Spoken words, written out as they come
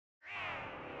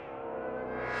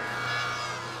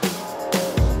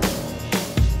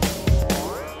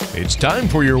It's time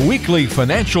for your weekly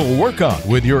financial workout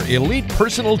with your elite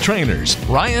personal trainers,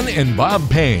 Ryan and Bob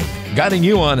Payne, guiding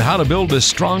you on how to build a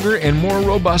stronger and more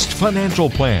robust financial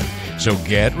plan. So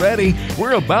get ready.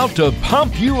 We're about to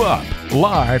pump you up.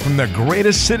 Live from the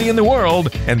greatest city in the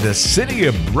world and the city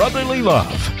of brotherly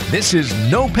love. This is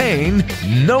No Payne,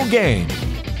 No Gain.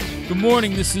 Good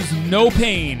morning. This is No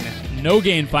Payne, No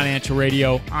Gain Financial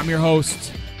Radio. I'm your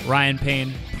host, Ryan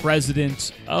Payne,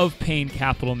 president of Payne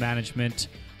Capital Management,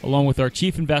 along with our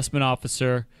chief investment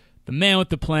officer, the man with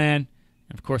the plan,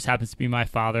 and of course happens to be my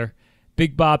father,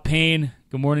 Big Bob Payne.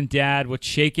 Good morning, Dad. What's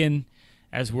shaking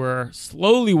as we're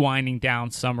slowly winding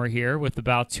down summer here with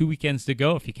about 2 weekends to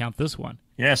go if you count this one?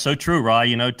 Yeah, so true, Ryan.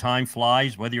 You know, time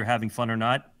flies, whether you're having fun or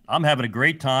not. I'm having a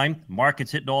great time.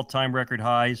 Market's hitting all-time record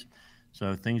highs,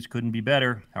 so things couldn't be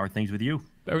better. How are things with you?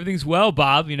 Everything's well,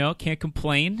 Bob. You know, can't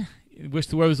complain. Wish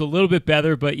the weather was a little bit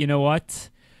better, but you know what?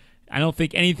 I don't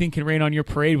think anything can rain on your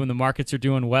parade when the markets are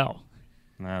doing well.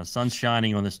 Sun's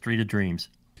shining on the street of dreams.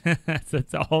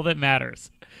 That's all that matters.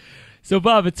 So,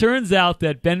 Bob, it turns out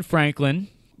that Ben Franklin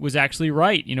was actually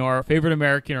right. You know, our favorite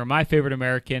American, or my favorite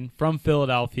American from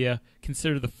Philadelphia,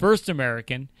 considered the first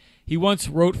American. He once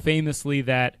wrote famously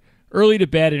that early to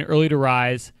bed and early to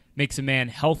rise makes a man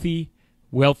healthy,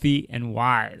 wealthy, and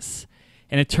wise.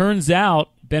 And it turns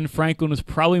out Ben Franklin was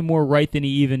probably more right than he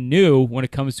even knew when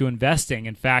it comes to investing.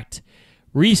 In fact,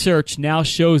 research now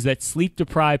shows that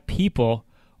sleep-deprived people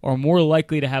are more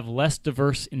likely to have less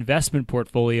diverse investment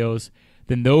portfolios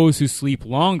than those who sleep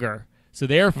longer. So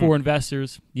therefore,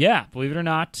 investors, believe it or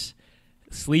not,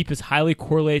 sleep is highly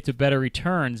correlated to better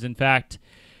returns. In fact,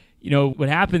 you know, what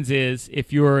happens is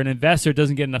if you're an investor who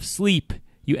doesn't get enough sleep,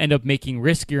 you end up making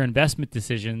riskier investment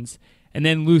decisions and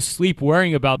then lose sleep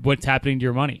worrying about what's happening to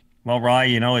your money. Well,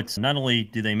 Ryan, you know, it's not only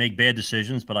do they make bad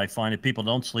decisions, but I find that people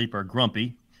don't sleep are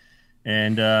grumpy.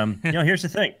 And, you know, here's the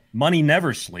thing. Money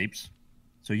never sleeps.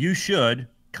 So you should.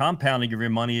 Compounding of your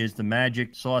money is the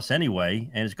magic sauce anyway,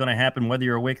 and it's going to happen whether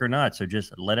you're awake or not. So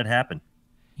just let it happen.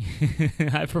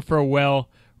 I prefer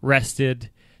well-rested,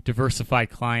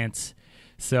 diversified clients.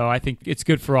 So I think it's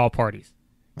good for all parties.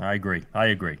 I agree.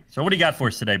 So what do you got for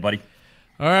us today, buddy?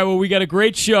 All right, well, we got a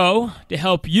great show to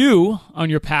help you on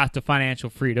your path to financial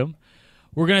freedom.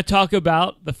 We're going to talk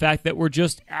about the fact that we're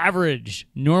just average,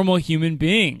 normal human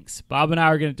beings. Bob and I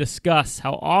are going to discuss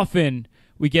how often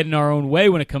we get in our own way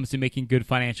when it comes to making good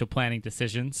financial planning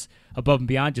decisions, above and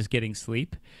beyond just getting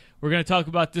sleep. We're going to talk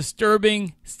about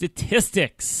disturbing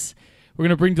statistics. We're going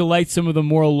to bring to light some of the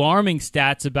more alarming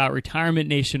stats about retirement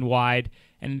nationwide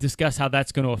and discuss how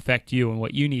that's going to affect you and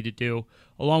what you need to do,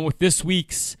 along with this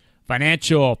week's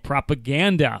financial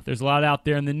propaganda. There's a lot out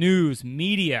there in the news,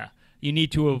 media, you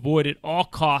need to avoid at all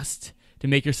costs to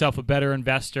make yourself a better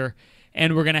investor.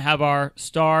 And we're going to have our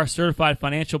star certified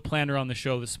financial planner on the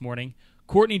show this morning,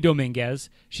 Courtney Dominguez.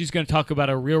 She's going to talk about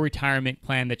a real retirement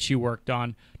plan that she worked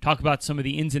on, talk about some of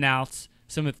the ins and outs,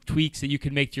 some of the tweaks that you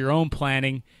can make to your own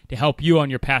planning to help you on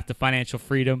your path to financial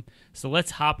freedom. So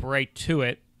let's hop right to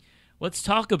it. Let's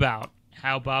talk about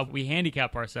how, Bob, we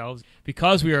handicap ourselves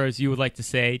because we are, as you would like to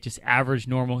say, just average,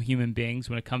 normal human beings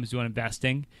when it comes to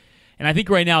investing. And I think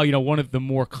right now, you know, one of the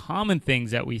more common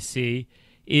things that we see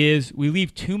is we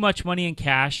leave too much money in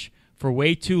cash for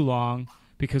way too long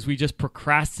because we just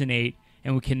procrastinate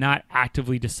and we cannot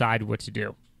actively decide what to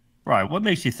do. Right. What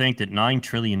makes you think that $9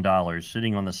 trillion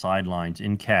sitting on the sidelines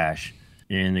in cash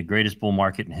in the greatest bull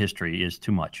market in history is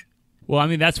too much? Well, I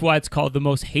mean, that's why it's called the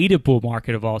most hated bull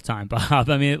market of all time, Bob.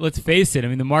 I mean, let's face it. I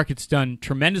mean, the market's done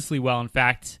tremendously well. In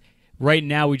fact, right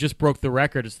now we just broke the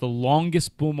record. It's the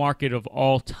longest bull market of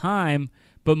all time,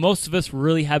 but most of us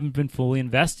really haven't been fully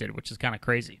invested, which is kind of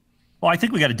crazy. Well, I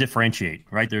think we got to differentiate,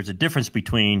 right? There's a difference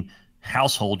between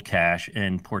household cash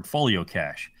and portfolio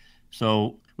cash.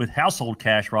 So with household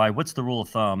cash, Ryan, what's the rule of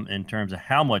thumb in terms of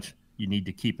how much you need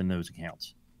to keep in those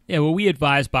accounts? Yeah, what we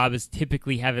advise, Bob, is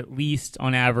typically have at least,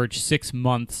 on average, 6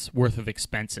 months worth of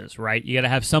expenses, right? You got to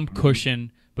have some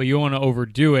cushion, but you don't want to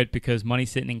overdo it because money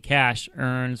sitting in cash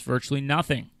earns virtually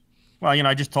nothing. Well, you know,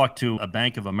 I just talked to a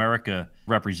Bank of America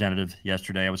representative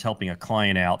yesterday. I was helping a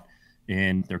client out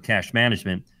in their cash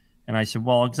management. And I said,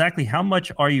 well, exactly how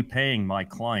much are you paying my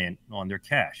client on their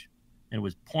cash? And it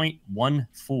was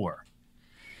 0.14.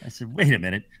 I said, wait a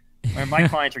minute. My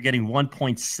clients are getting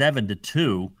 1.7 to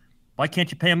 2. Why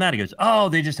can't you pay them that? He goes, oh,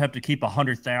 they just have to keep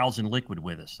 100,000 liquid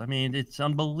with us. I mean, it's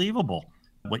unbelievable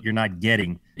what you're not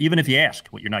getting, even if you ask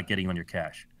what you're not getting on your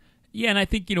cash. Yeah, and I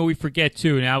think, you know, we forget,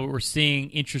 too, now we're seeing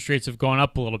interest rates have gone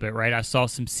up a little bit, right? I saw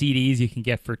some CDs you can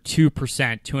get for 2%,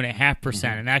 2.5%,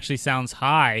 and it actually sounds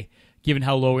high given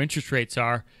how low interest rates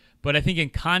are. But I think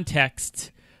in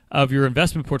context of your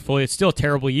investment portfolio, it's still a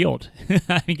terrible yield.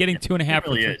 I mean, getting 2.5%,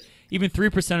 really even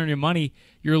 3% on your money,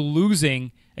 you're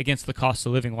losing against the cost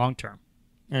of living long term.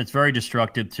 And it's very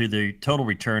destructive to the total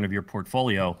return of your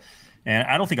portfolio. And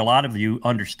I don't think a lot of you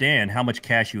understand how much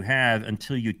cash you have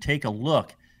until you take a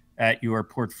look at your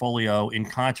portfolio in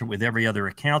concert with every other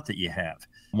account that you have.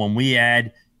 When we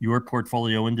add your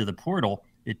portfolio into the portal,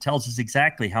 it tells us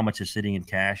exactly how much is sitting in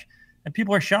cash. And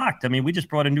people are shocked. I mean, we just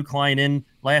brought a new client in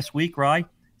last week, right?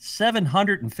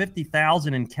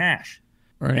 $750,000 in cash.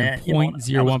 Right, and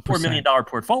 0.01%. $4 million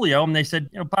portfolio. And they said,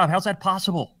 Bob, how's that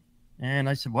possible? And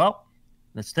I said, well,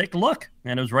 let's take a look.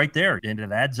 And it was right there. And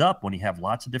it adds up when you have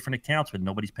lots of different accounts, but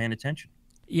nobody's paying attention.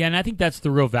 Yeah, and I think that's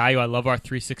the real value. I love our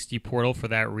 360 portal for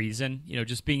that reason.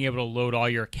 Just being able to load all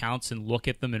your accounts and look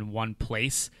at them in one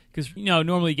place. Because,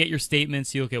 normally you get your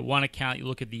statements, you look at one account, you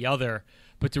look at the other.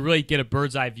 But to really get a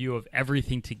bird's eye view of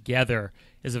everything together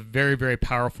is a very, very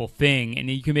powerful thing. And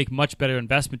you can make much better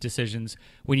investment decisions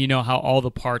when you know how all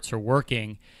the parts are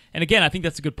working. And again, I think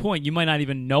that's a good point. You might not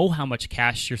even know how much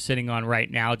cash you're sitting on right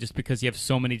now just because you have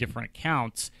so many different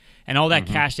accounts. And all that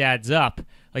cash adds up.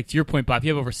 Like to your point, Bob, if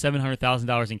you have over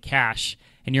 $700,000 in cash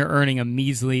and you're earning a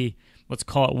measly, let's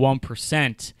call it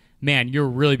 1%, man, you're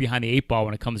really behind the eight ball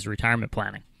when it comes to retirement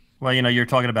planning. Well, you're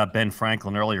talking about Ben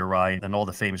Franklin earlier, Ryan, and all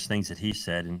the famous things that he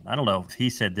said. And I don't know if he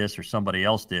said this or somebody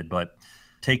else did, but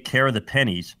take care of the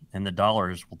pennies and the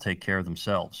dollars will take care of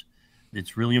themselves.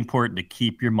 It's really important to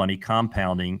keep your money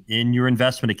compounding in your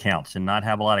investment accounts and not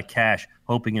have a lot of cash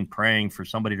hoping and praying for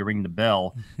somebody to ring the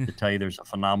bell to tell you there's a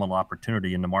phenomenal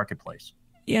opportunity in the marketplace.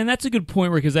 Yeah, and that's a good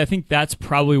point, because I think that's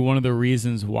probably one of the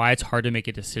reasons why it's hard to make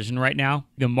a decision right now.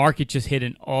 The market just hit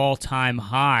an all-time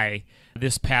high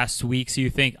this past week, so you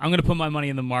think, I'm going to put my money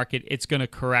in the market, it's going to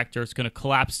correct or it's going to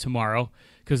collapse tomorrow,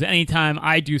 because anytime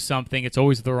I do something, it's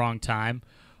always the wrong time.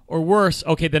 Or worse,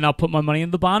 okay, then I'll put my money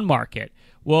in the bond market.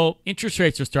 Well, interest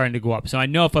rates are starting to go up, so I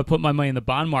know if I put my money in the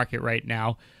bond market right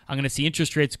now, I'm going to see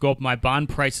interest rates go up, my bond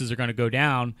prices are going to go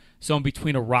down, so I'm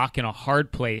between a rock and a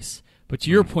hard place. But to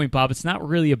your point, Bob, it's not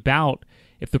really about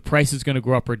if the price is going to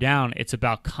go up or down. It's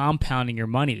about compounding your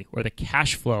money or the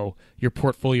cash flow your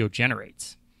portfolio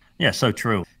generates. Yeah, so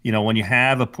true. When you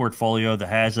have a portfolio that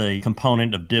has a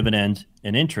component of dividends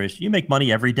and interest, you make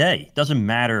money every day. It doesn't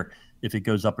matter if it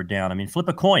goes up or down. I mean, flip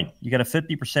a coin. You got a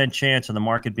 50% chance of the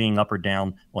market being up or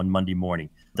down on Monday morning.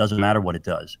 It doesn't matter what it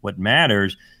does. What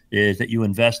matters is that you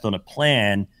invest on a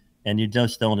plan and you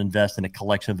just don't invest in a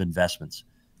collection of investments.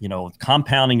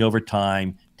 Compounding over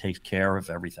time takes care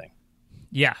of everything.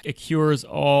 Yeah, it cures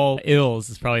all ills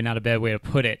is probably not a bad way to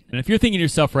put it. And if you're thinking to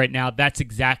yourself right now, that's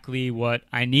exactly what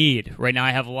I need. Right now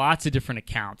I have lots of different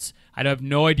accounts. I have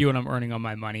no idea what I'm earning on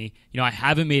my money. I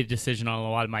haven't made a decision on a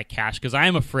lot of my cash because I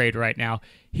am afraid right now.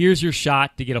 Here's your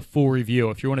shot to get a full review.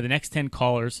 If you're one of the next 10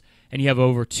 callers and you have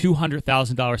over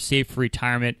 $200,000 saved for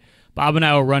retirement, Bob and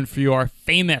I will run for you our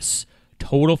famous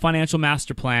Total Financial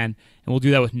Master Plan, and we'll do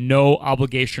that with no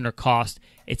obligation or cost.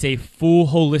 It's a full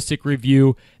holistic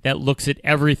review that looks at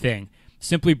everything.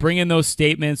 Simply bring in those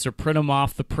statements or print them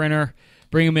off the printer,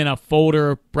 bring them in a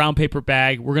folder, brown paper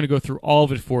bag. We're going to go through all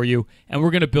of it for you, and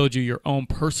we're going to build you your own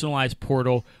personalized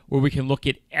portal where we can look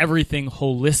at everything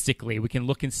holistically. We can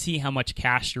look and see how much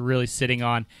cash you're really sitting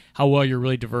on, how well you're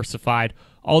really diversified,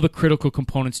 all the critical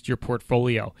components to your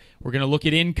portfolio. We're going to look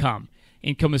at income.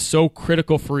 Income is so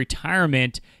critical for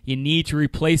retirement. You need to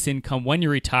replace income when you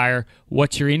retire.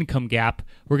 What's your income gap?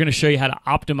 We're going to show you how to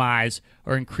optimize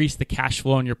or increase the cash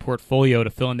flow in your portfolio to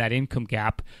fill in that income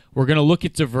gap. We're going to look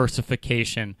at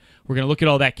diversification. We're going to look at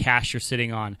all that cash you're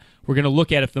sitting on. We're going to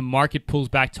look at if the market pulls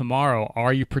back tomorrow,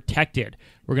 are you protected?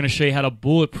 We're going to show you how to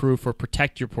bulletproof or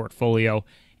protect your portfolio.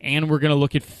 And we're going to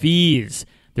look at fees.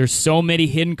 There's so many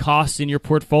hidden costs in your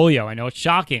portfolio. I know it's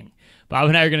shocking. Bob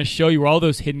and I are going to show you where all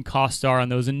those hidden costs are on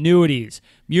those annuities,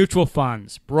 mutual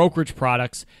funds, brokerage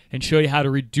products, and show you how to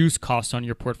reduce costs on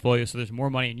your portfolio so there's more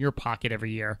money in your pocket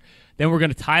every year. Then we're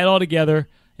going to tie it all together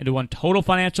into one total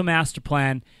financial master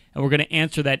plan, and we're going to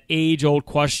answer that age-old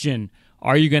question,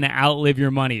 are you going to outlive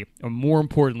your money? Or more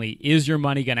importantly, is your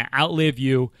money going to outlive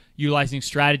you, utilizing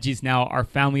strategies now our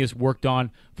family has worked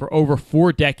on for over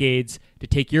 4 decades to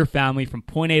take your family from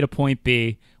point A to point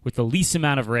B with the least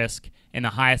amount of risk and the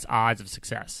highest odds of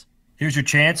success. Here's your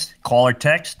chance. Call or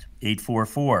text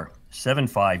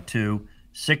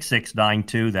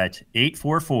 844-752-6692. That's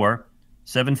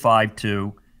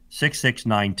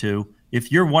 844-752-6692. If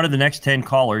you're one of the next 10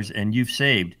 callers and you've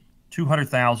saved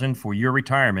 $200,000 for your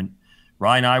retirement,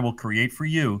 Ryan and I will create for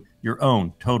you your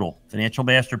own total financial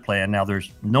master plan. Now,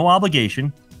 there's no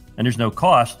obligation and there's no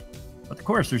cost, but of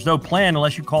course, there's no plan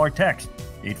unless you call or text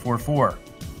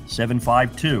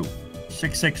 844-752-6692.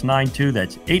 844-752-6692.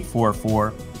 That's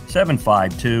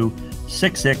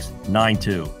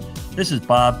 844-752-6692. This is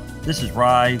Bob. This is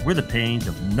Rye. We're the Paynes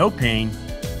of No Payne,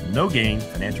 No Gain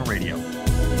Financial Radio.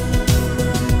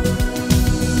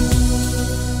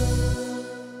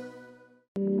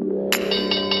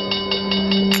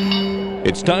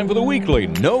 It's time for the weekly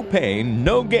No Payne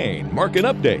No Gain market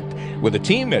update with the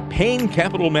team at Payne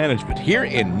Capital Management here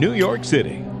in New York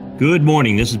City. Good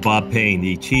morning. This is Bob Payne,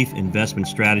 the Chief Investment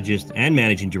Strategist and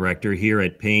Managing Director here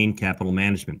at Payne Capital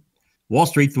Management. Wall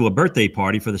Street threw a birthday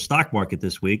party for the stock market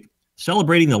this week,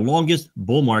 celebrating the longest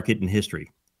bull market in history.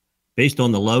 Based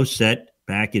on the low set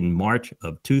back in March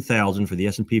of 2000 for the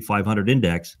S&P 500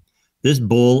 index, this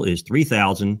bull is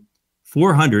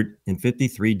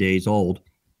 3,453 days old,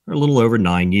 or a little over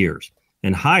 9 years,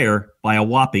 and higher by a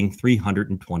whopping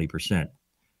 320%.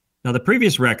 Now, the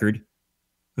previous record,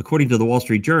 according to the Wall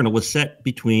Street Journal, was set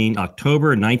between October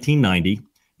 1990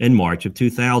 and March of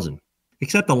 2000.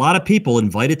 Except a lot of people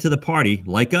invited to the party,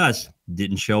 like us,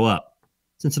 didn't show up.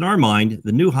 Since in our mind,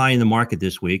 the new high in the market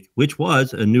this week, which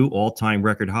was a new all-time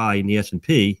record high in the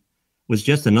S&P, was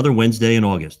just another Wednesday in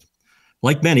August.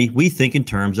 Like many, we think in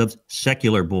terms of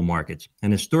secular bull markets.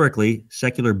 And historically,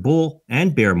 secular bull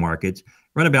and bear markets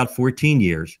run about 14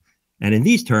 years. And in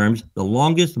these terms, the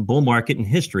longest bull market in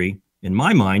history, in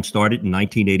my mind, started in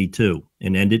 1982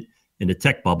 and ended in the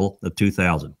tech bubble of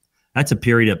 2000. That's a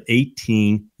period of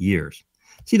 18 years.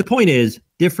 See, the point is,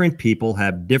 different people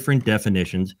have different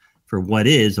definitions for what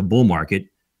is a bull market,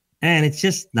 and it's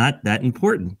just not that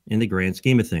important in the grand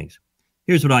scheme of things.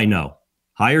 Here's what I know.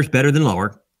 Higher is better than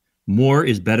lower. More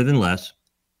is better than less.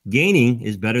 Gaining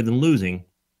is better than losing.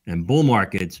 And bull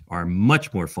markets are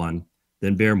much more fun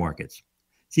than bear markets.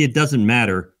 See, it doesn't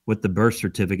matter what the birth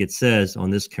certificate says on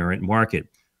this current market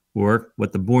or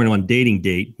what the born on dating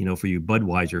date, for you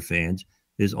Budweiser fans,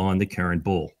 is on the current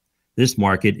bull. This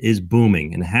market is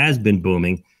booming and has been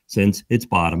booming since its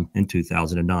bottom in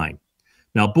 2009.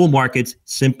 Now, bull markets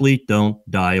simply don't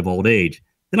die of old age.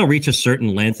 They don't reach a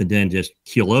certain length and then just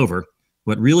keel over.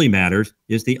 What really matters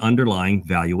is the underlying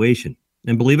valuation.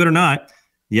 And believe it or not,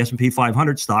 the S&P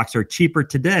 500 stocks are cheaper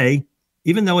today,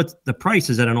 even though the price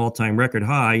is at an all-time record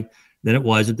high, than it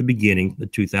was at the beginning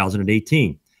of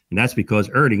 2018. And that's because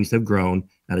earnings have grown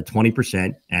at a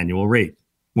 20% annual rate.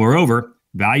 Moreover,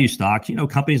 value stocks,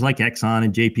 companies like Exxon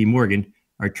and JP Morgan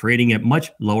are trading at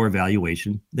much lower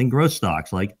valuation than growth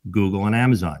stocks like Google and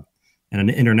Amazon. And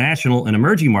international and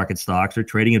emerging market stocks are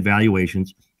trading at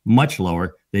valuations much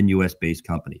lower than U.S.-based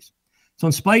companies. So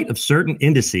in spite of certain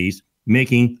indices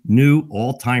making new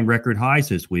all-time record highs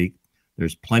this week,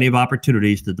 there's plenty of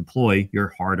opportunities to deploy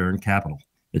your hard-earned capital.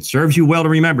 It serves you well to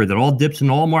remember that all dips in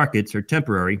all markets are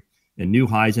temporary and new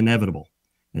highs inevitable.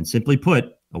 And simply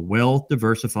put, a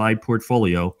well-diversified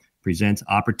portfolio presents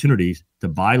opportunities to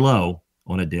buy low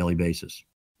on a daily basis.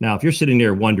 Now, if you're sitting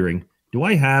there wondering, do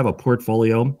I have a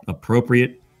portfolio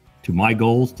appropriate to my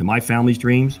goals, to my family's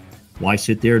dreams? Why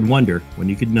sit there and wonder when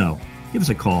you could know? Give us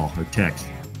a call or text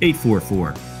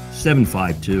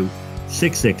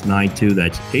 844-752-6692.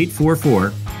 That's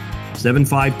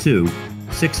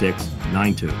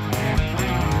 844-752-6692.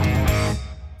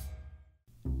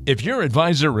 If your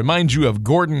advisor reminds you of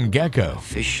Gordon Gekko,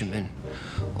 Fisherman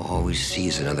always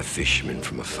sees another fisherman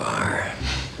from afar.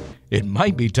 it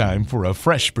might be time for a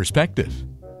fresh perspective.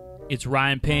 It's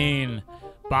Ryan Payne,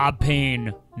 Bob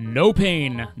Payne, No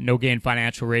Payne, No Gain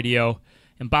Financial Radio.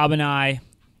 And Bob and I,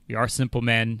 we are simple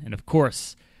men. And of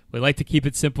course, we like to keep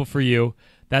it simple for you.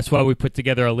 That's why we put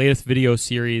together our latest video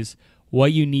series,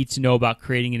 What You Need to Know About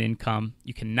Creating an Income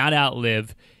You Cannot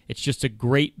Outlive. It's just a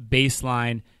great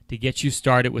baseline to get you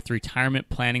started with the retirement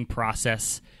planning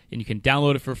process. And you can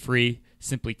download it for free.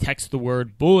 Simply text the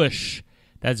word bullish.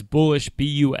 That's bullish,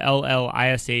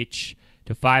 BULLISH,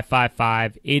 to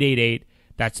 555-888.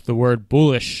 That's the word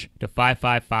bullish to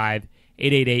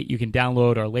 555-888. You can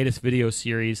download our latest video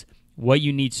series, What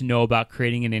You Need to Know About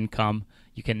Creating an Income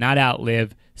You Cannot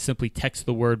Outlive. Simply text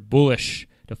the word bullish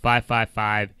to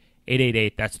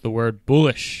 555-888. That's the word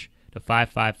bullish to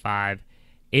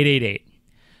 555-888.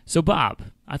 So, Bob,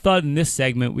 I thought in this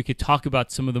segment we could talk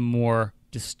about some of the more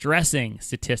distressing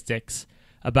statistics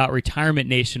about retirement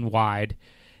nationwide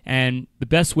and the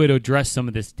best way to address some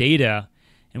of this data.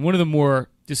 And one of the more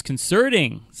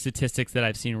disconcerting statistics that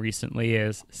I've seen recently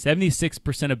is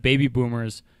 76% of baby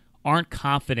boomers aren't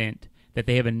confident that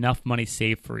they have enough money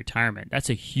saved for retirement. That's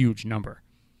a huge number.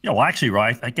 Yeah, well, actually,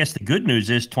 right. I guess the good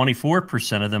news is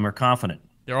 24% of them are confident.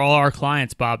 They're all our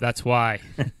clients, Bob. That's why.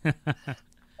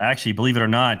 Actually, believe it or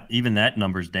not, even that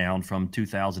number's down from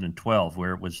 2012,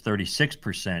 where it was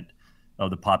 36% of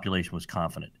the population was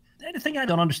confident. And the thing I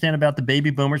don't understand about the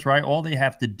baby boomers, right? All they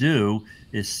have to do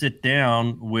is sit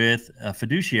down with a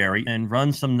fiduciary and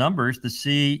run some numbers to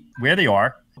see where they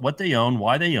are, what they own,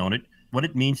 why they own it, what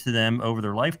it means to them over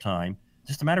their lifetime.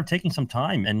 Just a matter of taking some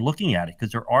time and looking at it,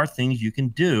 because there are things you can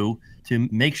do to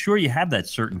make sure you have that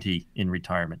certainty in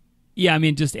retirement. Yeah, I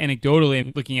mean, just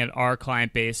anecdotally, looking at our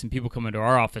client base and people come into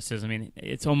our offices, I mean,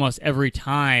 it's almost every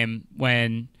time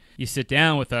when you sit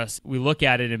down with us, we look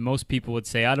at it and most people would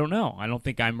say, I don't know. I don't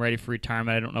think I'm ready for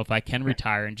retirement. I don't know if I can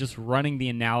retire. And just running the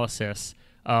analysis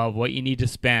of what you need to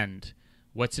spend,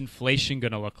 what's inflation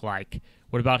going to look like,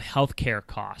 what about healthcare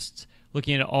costs,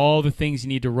 looking at all the things you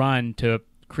need to run to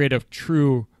create a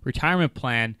true retirement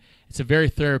plan. It's a very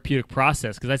therapeutic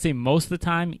process, because I'd say most of the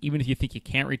time, even if you think you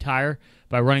can't retire,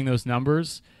 by running those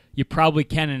numbers, you probably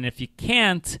can. And if you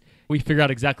can't, we figure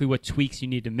out exactly what tweaks you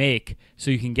need to make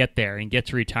so you can get there and get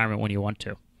to retirement when you want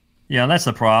to. Yeah, that's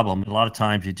the problem. A lot of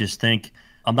times you just think,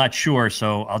 I'm not sure,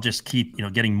 so I'll just keep,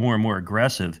 getting more and more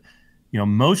aggressive.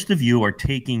 Most of you are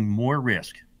taking more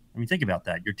risk. I mean, think about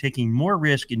that. You're taking more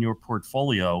risk in your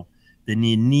portfolio than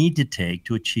you need to take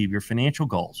to achieve your financial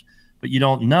goals. But you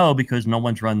don't know because no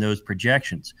one's run those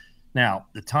projections. Now,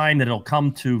 the time that it'll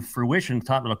come to fruition, the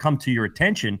time it'll come to your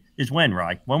attention is when,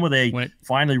 right? When will they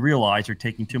finally realize they're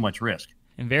taking too much risk?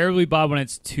 Invariably, Bob, when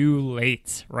it's too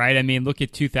late, right? I mean, look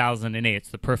at 2008. It's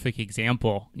the perfect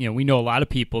example. We know a lot of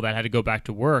people that had to go back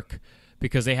to work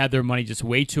because they had their money just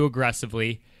way too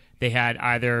aggressively. They had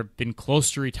either been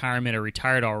close to retirement or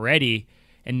retired already,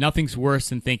 and nothing's worse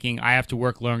than thinking, I have to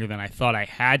work longer than I thought I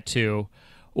had to.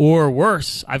 Or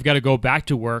worse, I've got to go back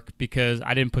to work because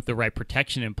I didn't put the right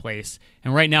protection in place.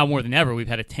 And right now, more than ever, we've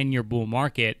had a 10-year bull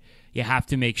market. You have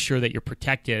to make sure that you're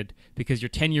protected because you're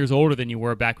 10 years older than you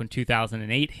were back when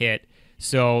 2008 hit.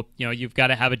 So, you've got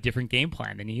to have a different game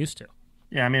plan than you used to.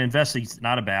 Yeah, I mean, investing is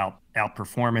not about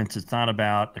outperformance. It's not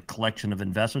about a collection of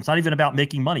investments. It's not even about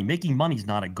making money. Making money is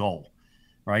not a goal,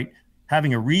 right?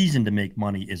 Having a reason to make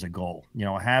money is a goal.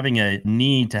 Having a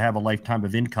need to have a lifetime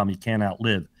of income you can't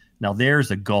outlive. Now, there's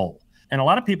a goal. And a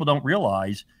lot of people don't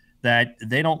realize that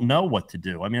they don't know what to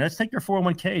do. I mean, let's take their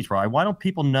 401ks, right? Why don't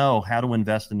people know how to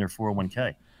invest in their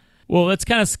 401k? Well, that's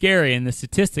kind of scary. And the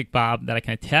statistic, Bob, that I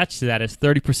can attach to that is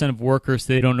 30% of workers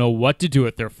say they don't know what to do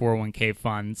with their 401k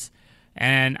funds.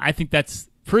 And I think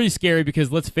that's pretty scary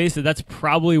because, let's face it, that's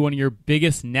probably one of your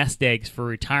biggest nest eggs for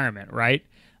retirement, right?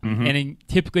 Mm-hmm. And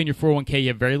typically in your 401k, you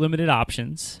have very limited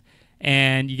options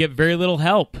and you get very little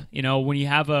help. When you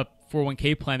have a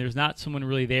 401k plan, there's not someone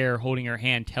really there holding your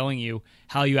hand telling you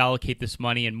how you allocate this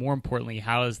money, and more importantly,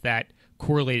 how is that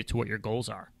correlated to what your goals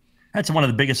are. That's one of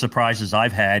the biggest surprises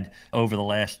I've had over the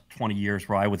last 20 years,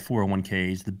 right, with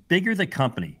 401ks. The bigger the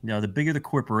company, the bigger the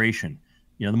corporation,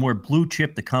 the more blue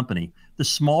chip the company, the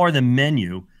smaller the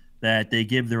menu that they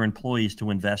give their employees to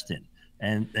invest in,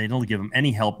 and they don't give them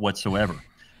any help whatsoever.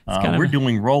 We're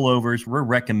doing rollovers. We're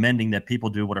recommending that people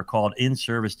do what are called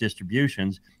in-service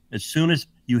distributions as soon as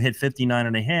you hit 59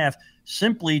 and a half,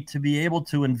 simply to be able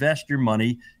to invest your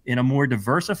money in a more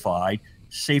diversified,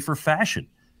 safer fashion.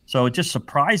 So it just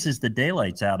surprises the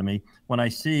daylights out of me when I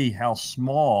see how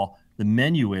small the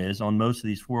menu is on most of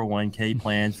these 401k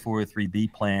plans,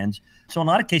 403b plans. So in a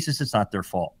lot of cases, it's not their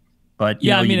fault. But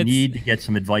you need to get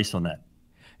some advice on that.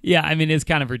 Yeah, I mean, it's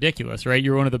kind of ridiculous, right?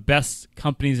 You're one of the best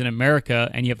companies in America,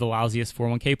 and you have the lousiest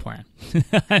 401k plan.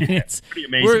 It's pretty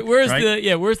amazing.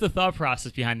 Where's the thought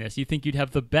process behind this? You think you'd have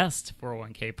the best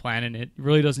 401k plan, and it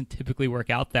really doesn't typically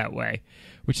work out that way,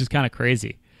 which is kind of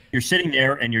crazy. You're sitting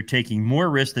there, and you're taking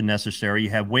more risk than necessary. You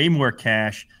have way more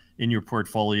cash in your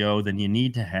portfolio than you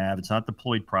need to have. It's not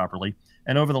deployed properly.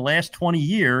 And over the last 20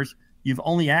 years, you've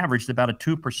only averaged about a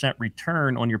 2%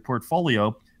 return on your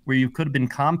portfolio, where you could have been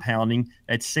compounding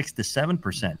at 6 to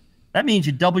 7%. That means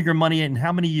you double your money in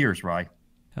how many years, Rye?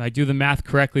 I do the math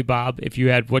correctly, Bob. If you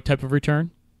had what type of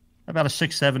return? About a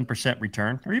 6-7%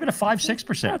 return, or even a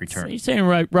 5-6% return. You're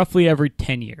saying roughly every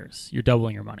 10 years, you're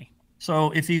doubling your money. So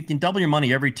if you can double your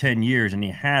money every 10 years and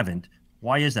you haven't,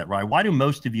 why is that, Rye? Why do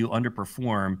most of you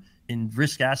underperform in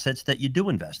risk assets that you do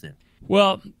invest in?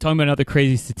 Well, talking about another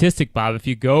crazy statistic, Bob, if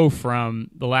you go from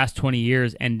the last 20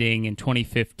 years ending in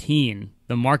 2015,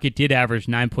 the market did average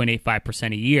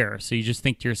 9.85% a year. So you just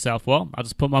think to yourself, well, I'll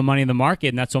just put my money in the market,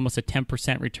 and that's almost a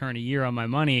 10% return a year on my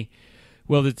money.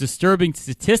 Well, the disturbing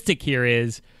statistic here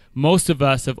is most of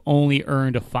us have only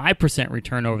earned a 5%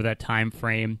 return over that time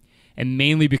frame, and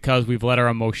mainly because we've let our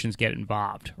emotions get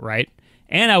involved, right?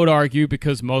 And I would argue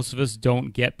because most of us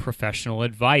don't get professional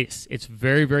advice. It's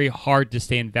very, very hard to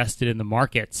stay invested in the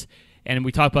markets. And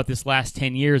we talk about this last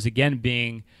 10 years, again,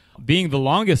 being being the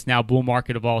longest now bull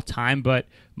market of all time, but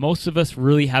most of us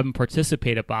really haven't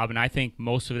participated, Bob, and I think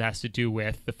most of it has to do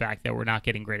with the fact that we're not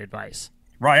getting great advice.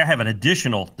 Right. I have an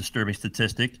additional disturbing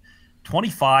statistic.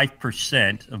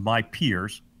 25% of my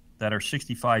peers that are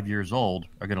 65 years old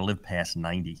are going to live past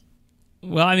 90.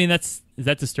 Well, I mean, is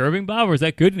that disturbing, Bob, or is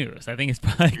that good news? I think it's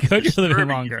probably good you're living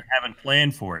longer. If you haven't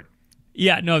planned for it.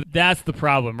 Yeah, no, that's the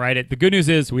problem, right? The good news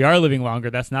is we are living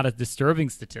longer. That's not a disturbing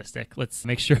statistic. Let's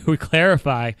make sure we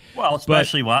clarify. Well,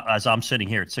 especially as I'm sitting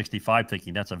here at 65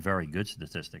 thinking that's a very good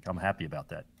statistic. I'm happy about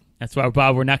that. That's why,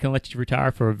 Bob, we're not going to let you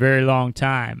retire for a very long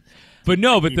time. But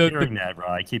no, I keep hearing that,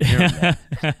 Ryan. I keep hearing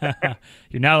that.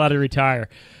 You're not allowed to retire.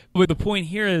 But the point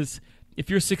here is, if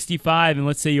you're 65 and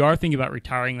let's say you are thinking about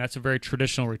retiring, that's a very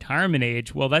traditional retirement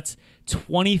age. Well, that's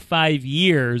 25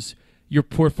 years your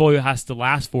portfolio has to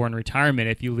last for in retirement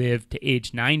if you live to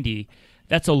age 90.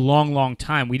 That's a long, long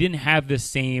time. We didn't have this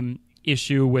same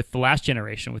issue with the last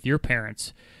generation, with your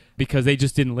parents, because they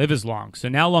just didn't live as long. So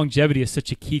now longevity is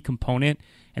such a key component,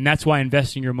 and that's why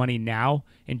investing your money now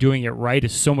and doing it right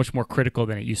is so much more critical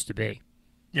than it used to be.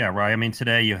 Yeah, right. I mean,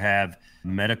 today you have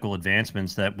medical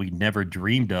advancements that we never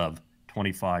dreamed of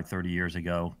 25, 30 years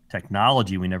ago,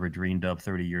 technology we never dreamed of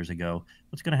 30 years ago.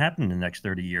 What's going to happen in the next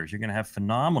 30 years? You're going to have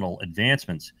phenomenal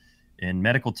advancements in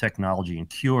medical technology and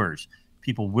cures.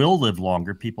 People will live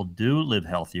longer. People do live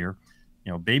healthier.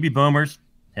 You know, baby boomers,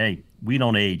 hey, we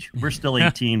don't age. We're still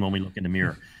 18 when we look in the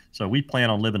mirror. So we plan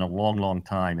on living a long, long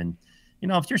time. And, you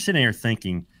know, if you're sitting here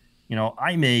thinking, you know,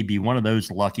 I may be one of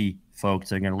those lucky folks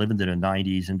that are going to live into the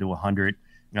 90s, into 100,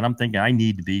 and I'm thinking I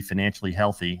need to be financially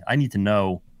healthy. I need to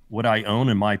know what I own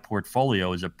in my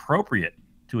portfolio is appropriate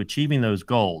to achieving those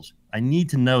goals. I need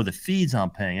to know the fees I'm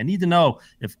paying. I need to know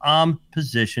if I'm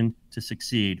positioned to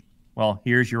succeed. Well,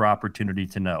 here's your opportunity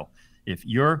to know. If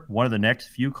you're one of the next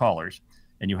few callers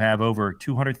and you have over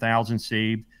 $200,000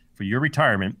 saved for your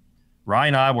retirement,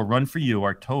 Ryan and I will run for you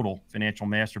our total financial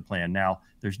master plan. Now,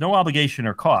 there's no obligation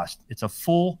or cost. It's a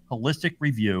full holistic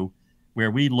review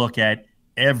where we look at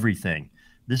everything.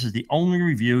 This is the only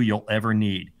review you'll ever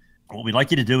need. What we'd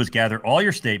like you to do is gather all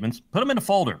your statements, put them in a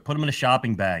folder, put them in a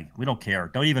shopping bag. We don't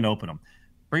care. Don't even open them.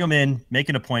 Bring them in, make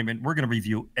an appointment. We're going to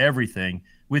review everything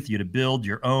with you to build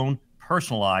your own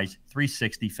personalized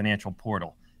 360 financial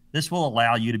portal. This will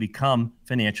allow you to become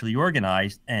financially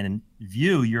organized and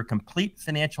view your complete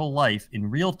financial life in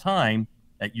real time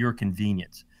at your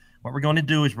convenience. What we're going to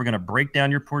do is we're going to break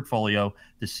down your portfolio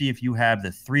to see if you have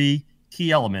the three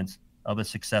key elements of a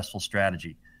successful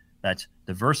strategy. That's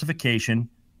diversification,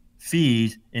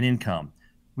 fees, and income.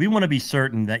 We want to be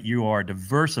certain that you are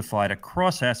diversified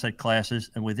across asset classes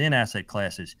and within asset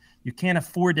classes. You can't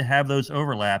afford to have those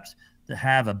overlaps to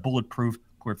have a bulletproof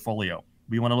portfolio.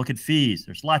 We want to look at fees.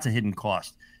 There's lots of hidden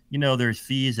costs. You know, there's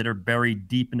fees that are buried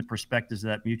deep in the prospectus of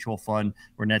that mutual fund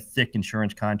or in that thick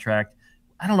insurance contract.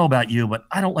 I don't know about you, but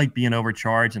I don't like being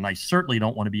overcharged, and I certainly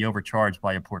don't want to be overcharged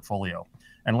by a portfolio.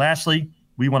 And lastly,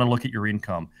 we want to look at your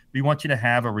income. We want you to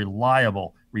have a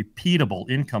reliable, repeatable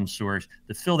income source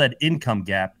to fill that income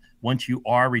gap once you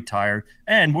are retired.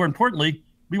 And more importantly,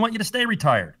 we want you to stay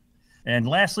retired. And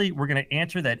lastly, we're going to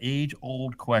answer that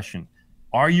age-old question.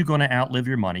 Are you going to outlive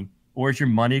your money, or is your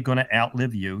money going to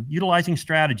outlive you? Utilizing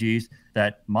strategies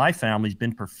that my family's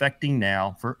been perfecting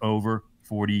now for over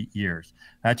 40 years.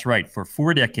 That's right. For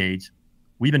 4 decades,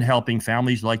 we've been helping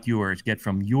families like yours get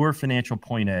from your financial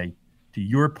point A to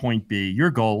your point B,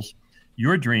 your goals,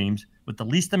 your dreams, with the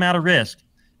least amount of risk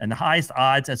and the highest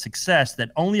odds at success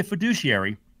that only a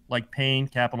fiduciary like Payne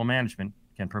Capital Management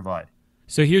can provide.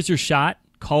 So here's your shot.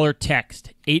 Call or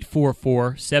text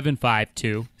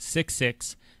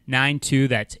 844-752-6692.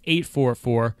 That's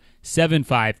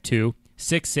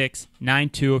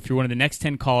 844-752-6692. If you're one of the next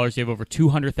 10 callers, you have over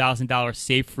 $200,000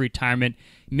 saved for retirement.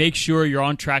 Make sure you're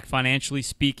on track financially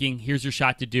speaking. Here's your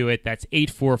shot to do it. That's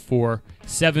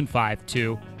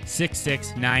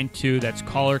 844-752-6692. That's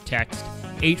call or text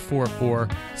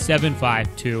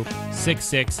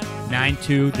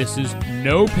 844-752-6692. This is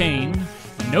No Payne,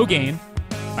 No Gain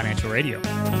Financial Radio.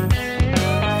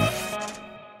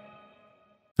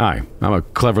 Hi, I'm a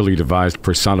cleverly devised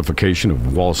personification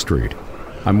of Wall Street.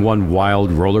 I'm one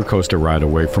wild roller coaster ride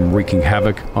away from wreaking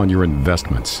havoc on your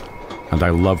investments. And I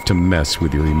love to mess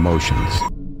with your emotions.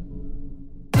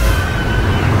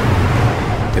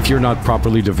 If you're not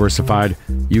properly diversified,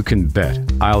 you can bet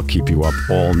I'll keep you up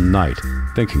all night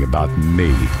thinking about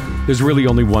me. There's really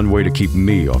only one way to keep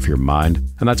me off your mind,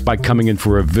 and that's by coming in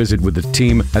for a visit with the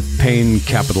team at Payne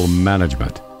Capital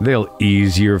Management. They'll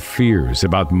ease your fears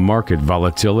about market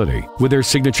volatility with their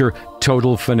signature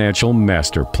Total Financial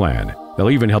Master Plan.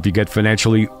 They'll even help you get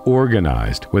financially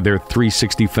organized with their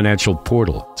 360 Financial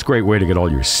Portal. It's a great way to get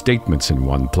all your statements in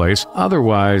one place.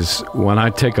 Otherwise, when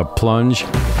I take a plunge,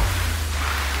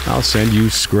 I'll send you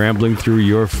scrambling through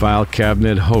your file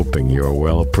cabinet hoping you're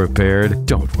well prepared.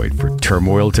 Don't wait for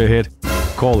turmoil to hit.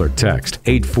 Call or text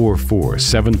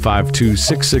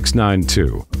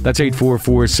 844-752-6692. That's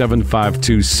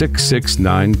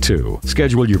 844-752-6692.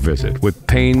 Schedule your visit with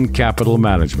Payne Capital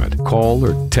Management. Call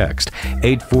or text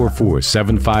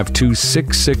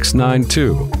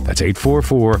 844-752-6692. That's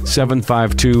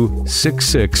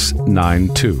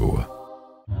 844-752-6692.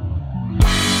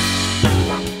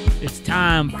 It's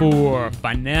time for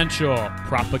Financial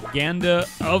Propaganda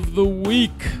of the Week.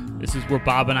 This is where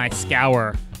Bob and I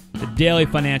scour the daily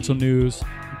financial news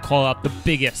and call out the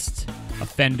biggest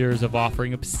offenders of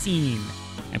offering obscene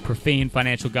and profane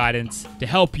financial guidance to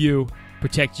help you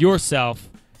protect yourself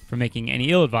from making any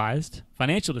ill-advised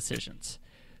financial decisions.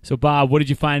 So, Bob, what did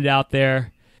you find out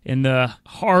there in the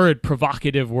horrid,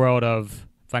 provocative world of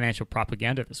financial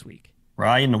propaganda this week?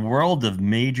 Right, in the world of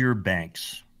major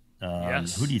banks,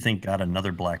 Yes. Who do you think got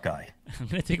another black eye? I'm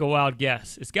going to take a wild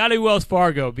guess. It's got to be Wells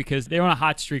Fargo because they're on a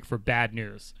hot streak for bad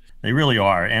news. They really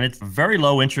are. And it's a very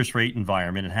low interest rate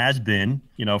environment. It has been,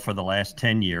 for the last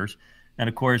 10 years. And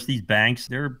of course, these banks,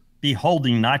 they're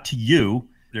beholden not to you,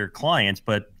 their clients,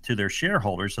 but to their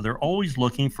shareholders. So they're always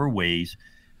looking for ways,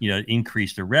 to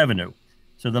increase their revenue.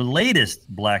 So the latest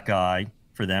black eye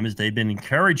for them is they've been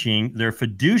encouraging their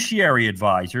fiduciary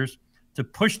advisors to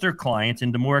push their clients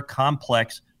into more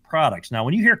complex products. Now,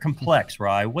 when you hear complex,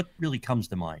 Rye, what really comes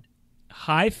to mind?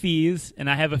 High fees, and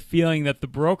I have a feeling that the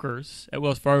brokers at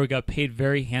Wells Fargo got paid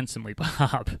very handsomely,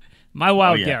 Bob. My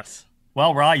wild guess.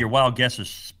 Well, Rye, your wild guess is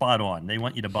spot on. They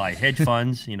want you to buy hedge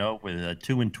funds, with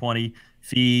 2 and 20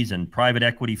 fees, and private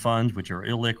equity funds, which are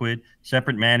illiquid,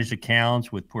 separate managed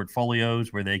accounts with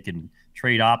portfolios where they can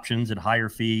trade options at higher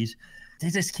fees. They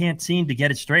just can't seem to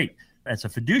get it straight. As a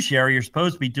fiduciary, you're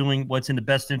supposed to be doing what's in the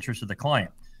best interest of the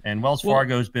client. And Wells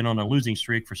Fargo has been on a losing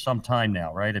streak for some time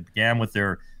now, right? It began with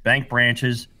their bank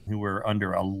branches who were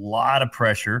under a lot of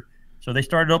pressure. So they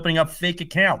started opening up fake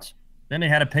accounts. Then they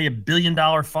had to pay $1 billion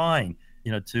fine,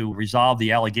 to resolve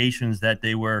the allegations that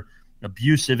they were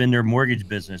abusive in their mortgage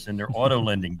business and their auto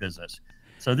lending business.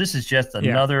 So this is just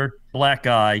another black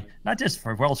eye, not just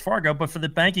for Wells Fargo, but for the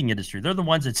banking industry. They're the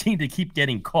ones that seem to keep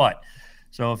getting caught.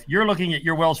 So if you're looking at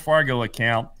your Wells Fargo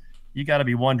account, you got to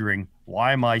be wondering,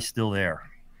 why am I still there?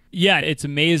 Yeah, it's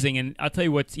amazing. And I'll tell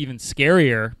you what's even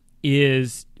scarier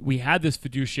is we had this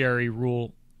fiduciary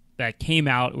rule that came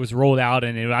out, it was rolled out,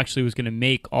 and it actually was going to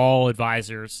make all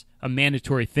advisors a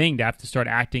mandatory thing to have to start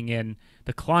acting in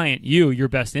the client, your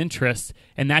best interest,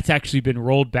 and that's actually been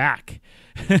rolled back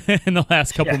in the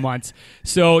last couple months.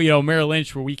 So, Merrill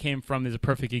Lynch, where we came from, is a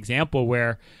perfect example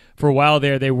where for a while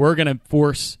there, they were going to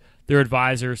force their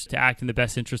advisors to act in the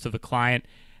best interest of the client.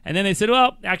 And then they said,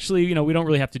 well, actually, we don't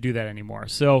really have to do that anymore.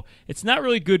 So it's not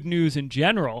really good news in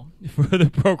general for the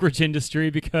brokerage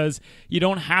industry because you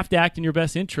don't have to act in your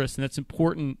best interest. And that's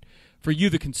important for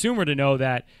you, the consumer, to know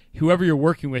that whoever you're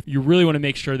working with, you really want to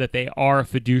make sure that they are a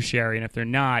fiduciary. And if they're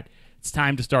not, it's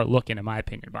time to start looking, in my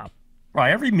opinion, Bob.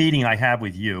 Right. Every meeting I have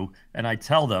with you, and I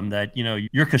tell them that,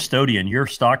 your custodian, your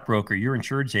stockbroker, your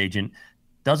insurance agent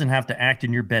doesn't have to act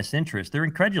in your best interest. They're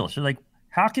incredulous. They're like,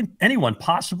 how can anyone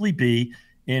possibly be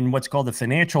in what's called the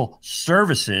financial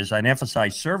services, I'd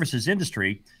emphasize services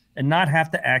industry, and not have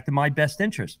to act in my best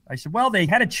interest? I said, well, they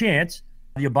had a chance.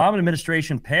 The Obama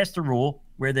administration passed a rule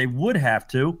where they would have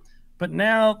to, but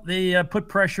now they put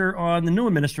pressure on the new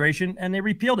administration and they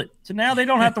repealed it. So now they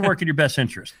don't have to work in your best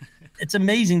interest. It's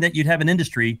amazing that you'd have an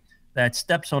industry that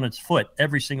steps on its foot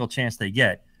every single chance they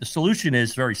get. The solution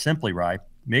is very simply, right?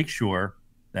 Make sure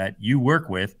that you work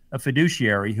with a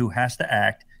fiduciary who has to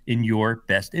act in your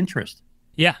best interest.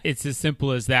 Yeah, it's as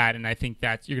simple as that, and I think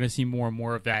that you're going to see more and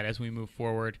more of that as we move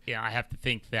forward. Yeah, I have to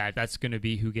think that that's going to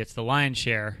be who gets the lion's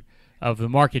share of the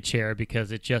market share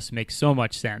because it just makes so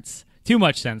much sense. Too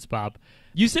much sense, Bob.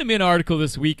 You sent me an article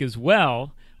this week as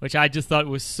well, which I just thought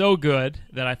was so good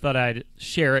that I thought I'd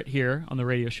share it here on the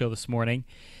radio show this morning.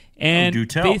 And do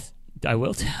tell. I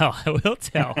will tell. I will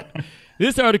tell.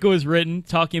 This article is written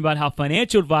talking about how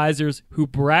financial advisors who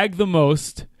brag the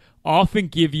most often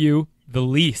give you the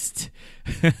least,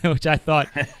 which I thought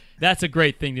that's a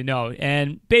great thing to know.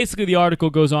 And basically the article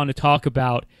goes on to talk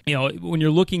about, when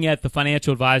you're looking at the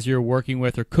financial advisor you're working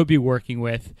with or could be working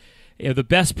with, the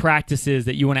best practices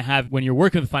that you want to have when you're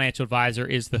working with a financial advisor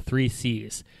is the 3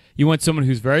 C's. You want someone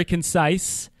who's very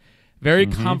concise, very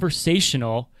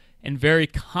conversational, and very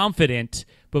confident,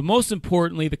 but most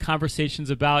importantly, the conversation's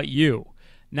about you,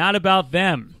 not about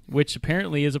them, which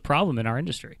apparently is a problem in our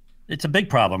industry. It's a big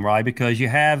problem, right? Because you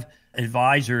have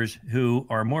advisors who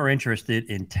are more interested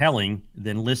in telling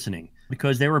than listening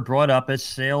because they were brought up as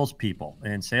salespeople,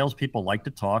 and salespeople like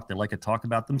to talk. They like to talk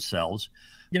about themselves.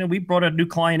 We brought a new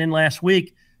client in last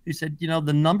week. He said,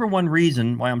 the number one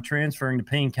reason why I'm transferring to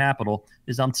Payne Capital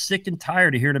is I'm sick and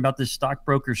tired of hearing about this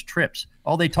stockbroker's trips.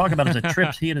 All they talk about is the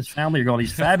trips he and his family are going,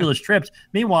 these fabulous trips.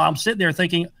 Meanwhile, I'm sitting there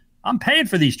thinking, I'm paying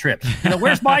for these trips.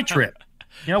 Where's my trip?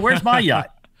 Where's my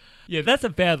yacht? Yeah, that's a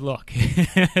bad look,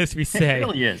 as we say. It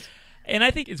really is. And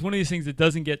I think it's one of these things that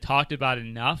doesn't get talked about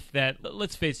enough that,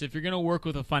 let's face it, if you're going to work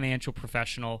with a financial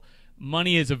professional,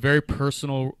 money is a very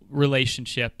personal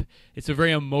relationship. It's a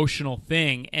very emotional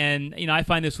thing. And, I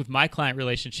find this with my client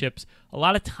relationships. A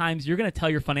lot of times you're going to tell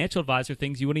your financial advisor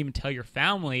things you wouldn't even tell your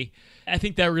family. I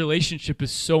think that relationship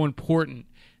is so important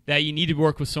that you need to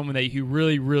work with someone that you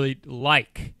really, really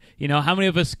like. How many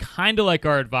of us kind of like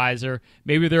our advisor?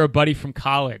 Maybe they're a buddy from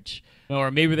college, or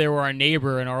maybe they were our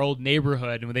neighbor in our old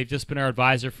neighborhood and they've just been our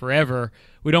advisor forever.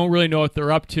 We don't really know what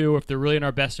they're up to, if they're really in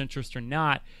our best interest or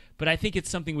not. But I think it's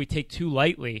something we take too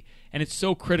lightly, and it's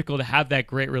so critical to have that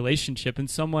great relationship and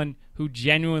someone who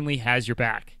genuinely has your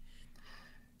back.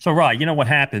 So, Rye, what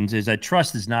happens is that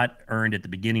trust is not earned at the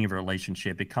beginning of a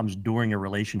relationship. It comes during a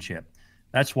relationship.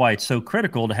 That's why it's so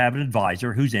critical to have an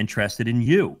advisor who's interested in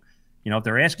you. If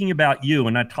they're asking about you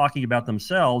and not talking about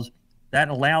themselves, that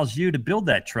allows you to build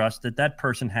that trust that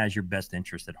person has your best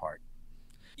interest at heart.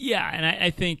 Yeah, and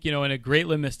I think, in a great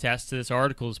litmus test to this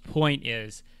article's point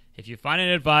is, if you find an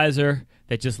advisor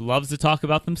that just loves to talk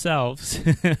about themselves,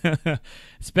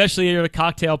 especially at a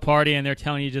cocktail party and they're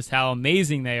telling you just how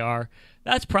amazing they are,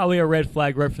 that's probably a red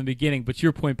flag right from the beginning. But to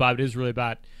your point, Bob, it is really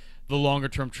about the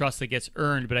longer-term trust that gets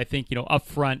earned. But I think, up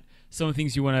front, some of the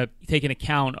things you want to take into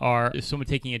account are is someone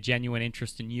taking a genuine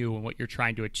interest in you and what you're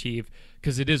trying to achieve,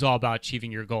 because it is all about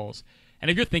achieving your goals. And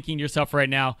if you're thinking to yourself right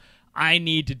now, I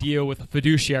need to deal with a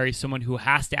fiduciary, someone who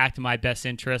has to act in my best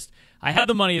interest. I have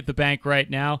the money at the bank right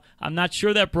now. I'm not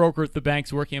sure that broker at the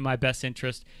bank's working in my best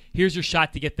interest. Here's your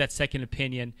shot to get that second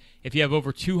opinion. If you have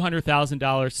over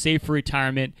 $200,000 saved for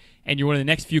retirement and you're one of the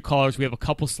next few callers, we have a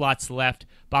couple slots left.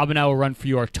 Bob and I will run for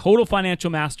you our total financial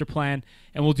master plan,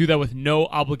 and we'll do that with no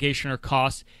obligation or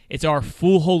cost. It's our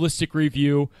full holistic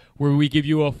review where we give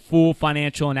you a full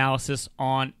financial analysis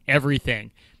on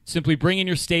everything. Simply bring in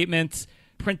your statements,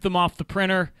 print them off the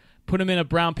printer, put them in a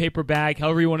brown paper bag,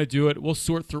 however you want to do it. We'll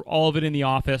sort through all of it in the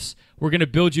office. We're going to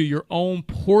build you your own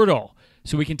portal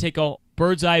so we can take a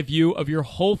bird's eye view of your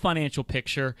whole financial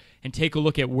picture and take a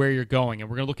look at where you're going. And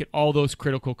we're going to look at all those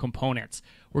critical components.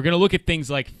 We're going to look at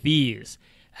things like fees.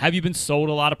 Have you been sold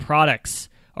a lot of products?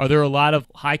 Are there a lot of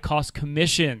high-cost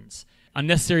commissions,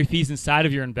 unnecessary fees inside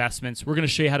of your investments? We're going to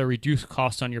show you how to reduce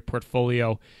costs on your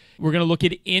portfolio. We're going to look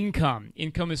at income.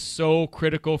 Income is so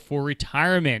critical for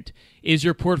retirement. Is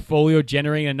your portfolio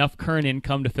generating enough current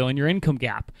income to fill in your income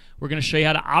gap? We're going to show you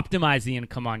how to optimize the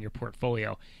income on your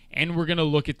portfolio. And we're going to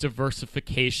look at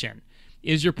diversification.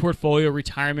 Is your portfolio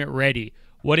retirement ready?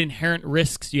 What inherent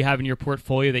risks do you have in your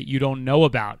portfolio that you don't know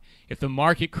about? If the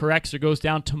market corrects or goes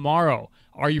down tomorrow,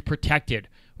 are you protected?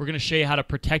 We're going to show you how to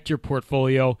protect your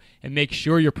portfolio and make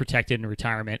sure you're protected in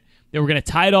retirement. Then we're going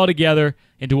to tie it all together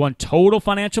into one total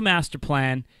financial master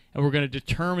plan, and we're going to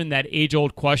determine that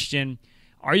age-old question,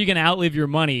 are you going to outlive your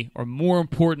money? Or more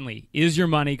importantly, is your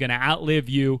money going to outlive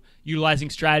you, utilizing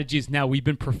strategies now we've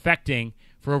been perfecting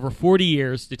for over 40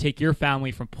 years to take your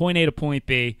family from point A to point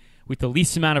B with the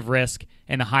least amount of risk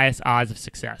and the highest odds of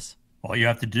success? All you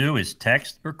have to do is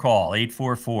text or call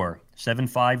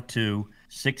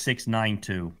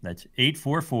 844-752-6692. That's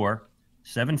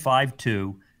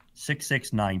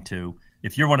 844-752-6692.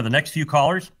 If you're one of the next few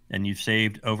callers and you've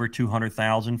saved over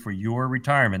 $200,000 for your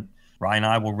retirement, Ryan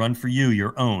and I will run for you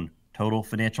your own total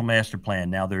financial master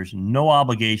plan. Now, there's no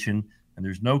obligation and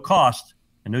there's no cost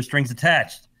and no strings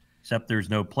attached, except there's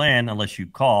no plan unless you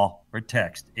call or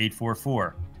text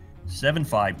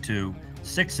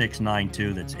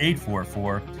 844-752-6692. That's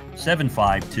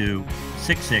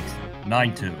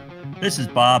 844-752-6692. This is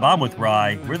Bob. I'm with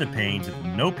Rye. We're the Paynes of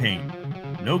No Payne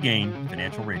No Gain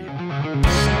Financial Radio.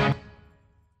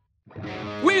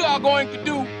 We are going to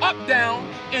do up down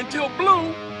until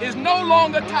blue is no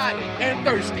longer tired and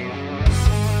thirsty.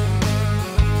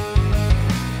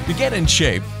 To get in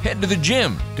shape, head to the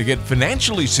gym. To get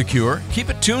financially secure, keep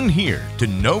it tuned here to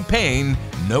No Payne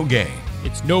No Gain.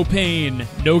 It's No Payne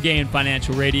No Gain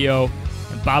Financial Radio,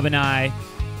 and Bob and I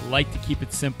like to keep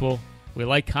it simple. We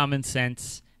like common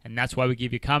sense, and that's why we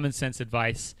give you common sense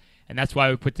advice, and that's why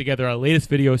we put together our latest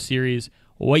video series,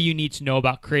 what you need to know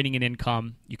about creating an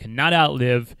income you cannot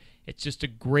outlive. It's just a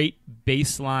great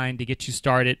baseline to get you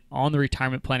started on the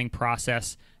retirement planning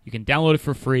process. You can download it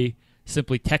for free.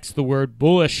 Simply text the word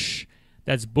bullish.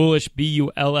 That's bullish,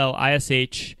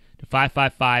 BULLISH, to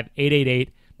 555-888.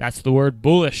 That's the word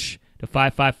bullish to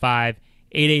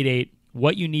 555-888.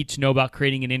 What you need to know about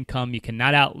creating an income you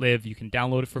cannot outlive. You can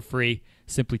download it for free.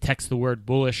 Simply text the word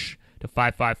bullish to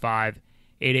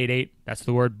 555-888. That's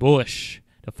the word bullish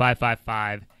to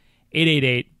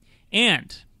 555-888.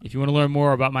 And if you want to learn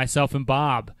more about myself and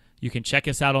Bob, you can check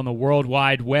us out on the World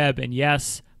Wide Web. And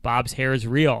yes, Bob's hair is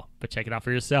real, but check it out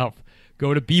for yourself.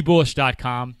 Go to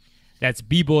BeBullish.com. That's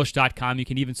BeBullish.com. You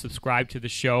can even subscribe to the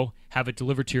show, have it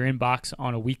delivered to your inbox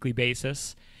on a weekly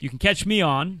basis. You can catch me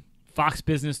on Fox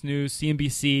Business News,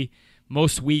 CNBC,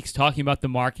 most weeks talking about the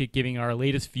market, giving our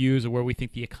latest views of where we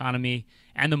think the economy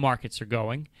and the markets are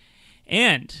going.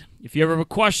 And if you ever have a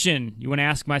question you want to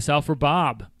ask myself or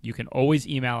Bob, you can always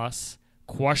email us,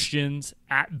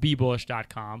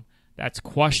 questions@BeBullish.com. That's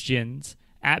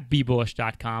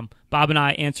questions@BeBullish.com. Bob and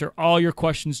I answer all your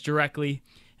questions directly.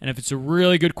 And if it's a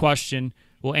really good question,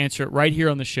 we'll answer it right here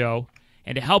on the show.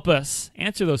 And to help us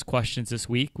answer those questions this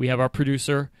week, we have our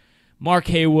producer, Mark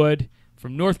Haywood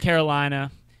from North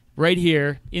Carolina, right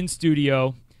here in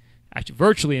studio, actually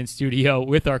virtually in studio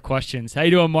with our questions. How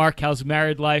you doing, Mark? How's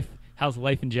married life? How's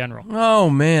life in general? Oh,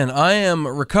 man, I am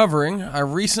recovering. I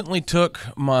recently took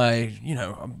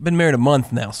I've been married a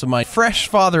month now, so my fresh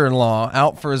father-in-law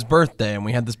out for his birthday, and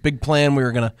we had this big plan. We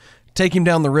were going to take him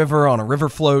down the river on a river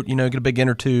float, get a big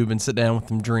inner tube and sit down with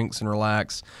some drinks and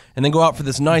relax, and then go out for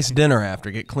this nice dinner after,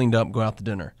 get cleaned up, go out to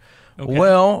dinner. Okay.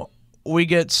 Well, we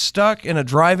get stuck in a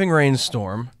driving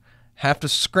rainstorm, have to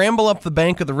scramble up the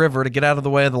bank of the river to get out of the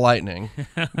way of the lightning,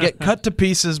 get cut to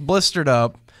pieces, blistered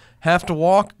up, have to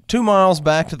walk 2 miles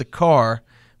back to the car.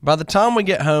 By the time we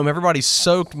get home, everybody's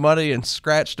soaked, muddy, and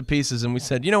scratched to pieces, and we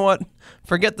said, you know what?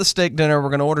 Forget the steak dinner. We're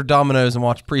going to order Domino's and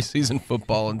watch preseason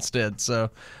football instead.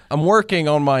 So I'm working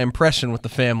on my impression with the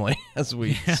family as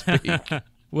we speak.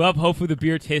 Well, hopefully the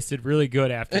beer tasted really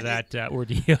good after that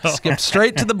ordeal. Skipped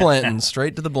straight to the Blantons,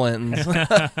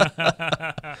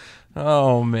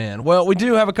 Oh, man. Well, we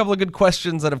do have a couple of good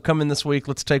questions that have come in this week.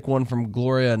 Let's take one from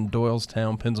Gloria in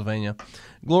Doylestown, Pennsylvania.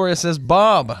 Gloria says,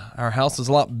 Bob, our house is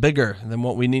a lot bigger than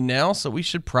what we need now, so we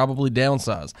should probably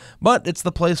downsize. But it's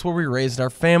the place where we raised our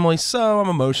family, so I'm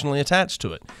emotionally attached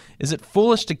to it. Is it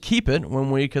foolish to keep it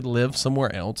when we could live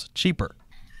somewhere else cheaper?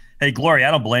 Hey, Gloria,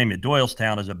 I don't blame you.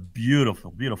 Doylestown is a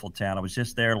beautiful, beautiful town. I was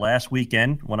just there last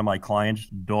weekend. One of my clients'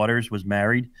 daughters was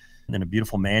married in a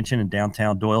beautiful mansion in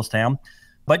downtown Doylestown.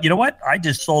 But you know what? I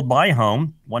just sold my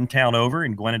home one town over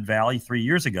in Gwinnett Valley 3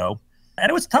 years ago. And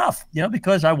it was tough,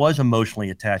 because I was emotionally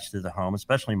attached to the home,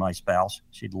 especially my spouse.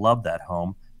 She loved that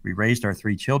home. We raised our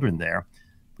 3 children there.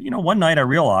 But, one night I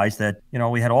realized that,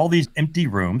 we had all these empty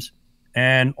rooms,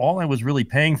 and all I was really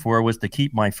paying for was to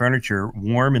keep my furniture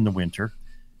warm in the winter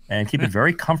and keep it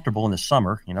very comfortable in the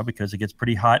summer, because it gets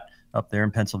pretty hot up there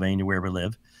in Pennsylvania where we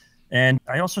live. And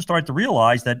I also started to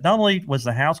realize that not only was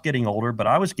the house getting older, but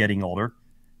I was getting older,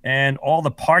 and all the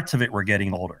parts of it were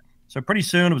getting older. So pretty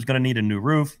soon it was going to need a new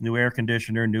roof, new air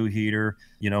conditioner, new heater,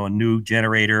 a new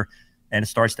generator, and it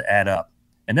starts to add up.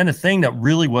 And then the thing that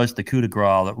really was the coup de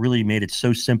grace that really made it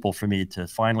so simple for me to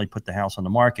finally put the house on the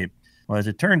market was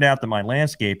it turned out that my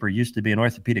landscaper used to be an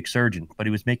orthopedic surgeon, but he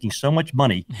was making so much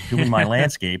money doing my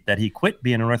landscape that he quit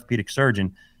being an orthopedic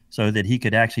surgeon so that he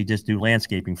could actually just do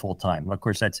landscaping full time. Of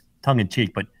course, that's tongue in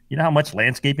cheek, but you know how much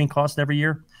landscaping costs every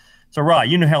year? So, Rod,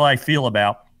 you know how I feel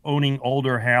about owning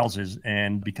older houses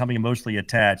and becoming emotionally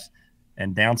attached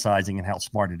and downsizing and how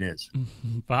smart it is.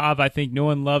 Bob, I think no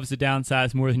one loves to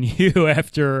downsize more than you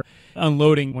after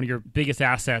unloading one of your biggest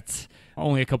assets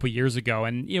only a couple of years ago.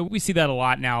 And we see that a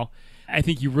lot now. I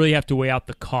think you really have to weigh out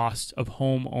the cost of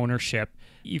home ownership.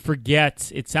 You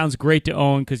forget, it sounds great to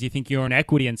own because you think you own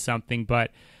equity in something, but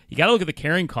you got to look at the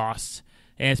carrying costs.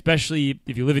 And especially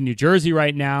if you live in New Jersey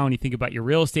right now and you think about your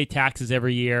real estate taxes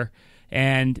every year,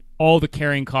 and all the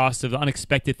carrying costs of the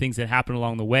unexpected things that happen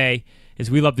along the way. As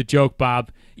we love to joke,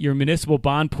 Bob, your municipal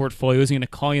bond portfolio isn't going to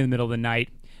call you in the middle of the night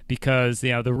because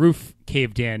the roof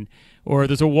caved in or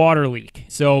there's a water leak.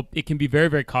 So it can be very,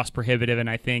 very cost prohibitive. And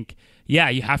I think,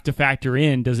 you have to factor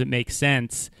in, does it make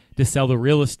sense to sell the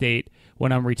real estate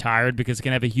when I'm retired because it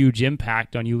can have a huge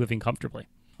impact on you living comfortably.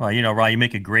 Well, Ryan, you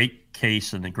make a great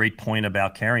case and a great point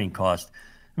about carrying costs.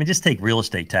 Just take real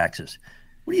estate taxes.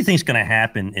 What do you think is going to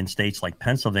happen in states like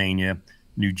Pennsylvania,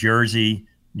 New Jersey,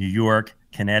 New York,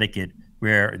 Connecticut,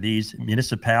 where these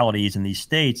municipalities in these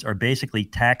states are basically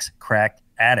tax crack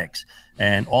addicts?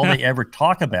 And all they ever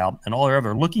talk about and all they're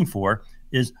ever looking for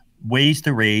is ways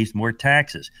to raise more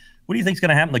taxes. What do you think is going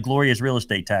to happen to Gloria's real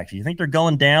estate taxes? You think they're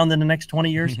going down in the next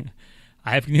 20 years?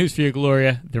 I have news for you,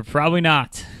 Gloria. They're probably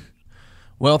not.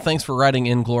 Well, thanks for writing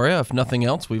in, Gloria. If nothing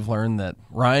else, we've learned that,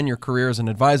 Ryan, your career as an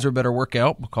advisor better work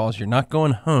out because you're not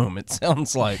going home. It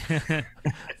sounds like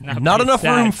not enough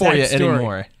room for you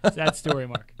anymore. Sad story,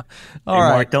 Mark. All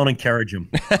right, Mark, don't encourage him.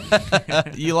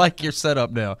 You like your setup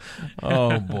now.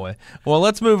 Oh, boy. Well,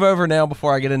 let's move over now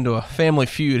before I get into a family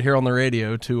feud here on the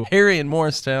radio to Harry in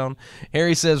Morristown.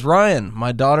 Harry says, Ryan,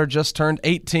 my daughter just turned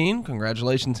 18.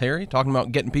 Congratulations, Harry. Talking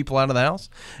about getting people out of the house.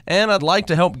 And I'd like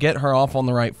to help get her off on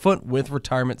the right foot with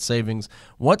retirement savings.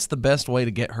 What's the best way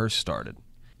to get her started?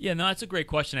 Yeah, no, that's a great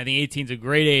question. I think 18 is a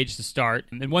great age to start.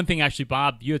 And one thing, actually,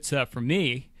 Bob, you had set up for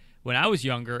me when I was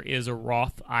younger is a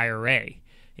Roth IRA.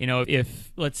 You know,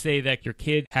 if let's say that your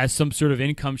kid has some sort of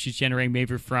income she's generating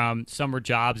maybe from summer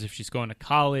jobs, if she's going to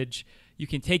college, you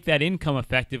can take that income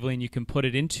effectively and you can put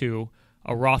it into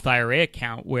a Roth IRA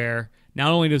account where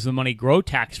not only does the money grow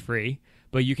tax-free,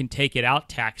 but you can take it out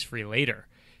tax-free later.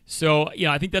 So,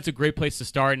 I think that's a great place to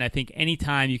start, and I think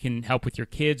anytime you can help with your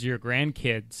kids or your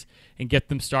grandkids and get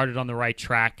them started on the right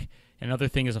track. Another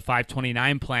thing is a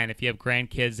 529 plan if you have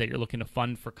grandkids that you're looking to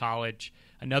fund for college.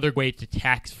 Another way to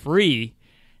tax-free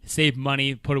save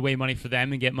money, put away money for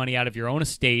them, and get money out of your own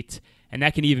estate. And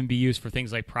that can even be used for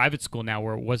things like private school now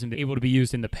where it wasn't able to be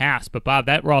used in the past. But, Bob,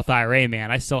 that Roth IRA, man,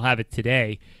 I still have it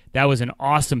today. That was an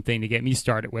awesome thing to get me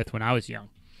started with when I was young.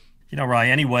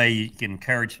 Ryan, any way you can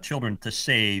encourage children to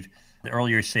save, the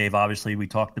earlier you save, obviously, we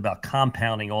talked about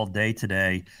compounding all day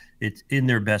today. It's in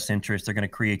their best interest. They're going to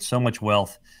create so much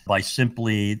wealth by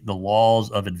simply the laws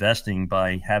of investing,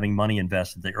 by having money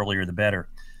invested. The earlier, the better.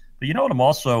 But you know what I'm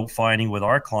also finding with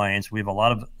our clients? We have a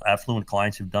lot of affluent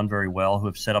clients who've done very well, who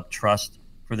have set up trust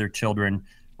for their children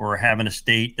or have an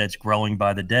estate that's growing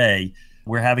by the day.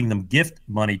 We're having them gift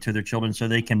money to their children so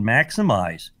they can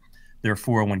maximize their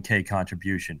 401k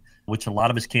contribution, which a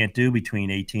lot of us can't do between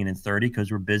 18 and 30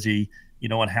 because we're busy,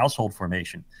 on household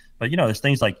formation. But, there's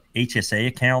things like HSA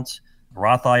accounts,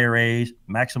 Roth IRAs,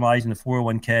 maximizing the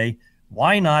 401k.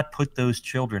 Why not put those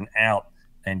children out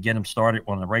and get them started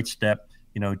on the right step,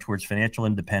 towards financial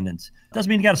independence? Doesn't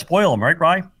mean you got to spoil them, right,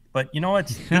 Ryan? But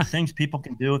it's good things people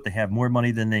can do if they have more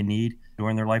money than they need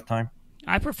during their lifetime.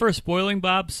 I prefer spoiling,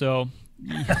 Bob, so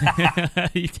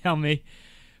you tell me.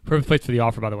 Perfect place for the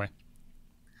offer, by the way.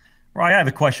 Ryan, I have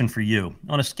a question for you.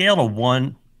 On a scale of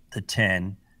 1 to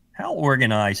 10, how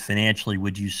organized financially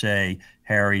would you say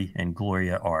Harry and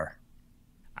Gloria are?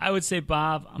 I would say,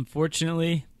 Bob,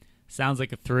 unfortunately, sounds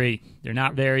like a 3. They're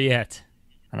not there yet.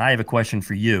 And I have a question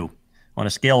for you. On a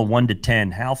scale of 1 to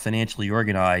 10, how financially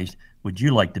organized would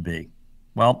you like to be?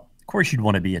 Well, of course you'd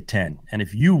want to be a 10. And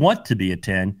if you want to be a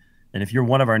 10, then if you're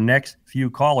one of our next few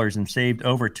callers and saved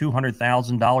over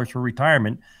 $200,000 for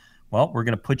retirement, well, we're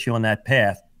going to put you on that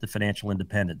path to financial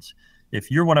independence. If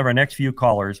you're one of our next few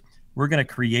callers, we're going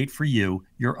to create for you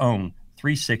your own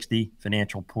 360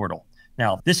 financial portal.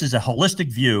 Now, this is a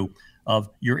holistic view of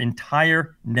your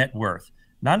entire net worth.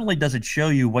 Not only does it show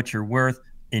you what you're worth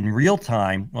in real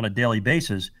time on a daily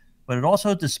basis, but it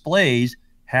also displays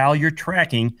how you're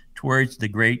tracking towards the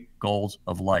great goals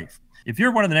of life. If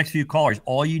you're one of the next few callers,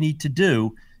 all you need to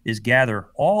do is gather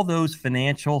all those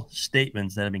financial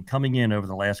statements that have been coming in over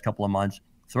the last couple of months,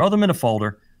 throw them in a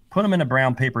folder, put them in a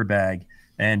brown paper bag,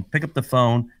 and pick up the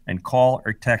phone and call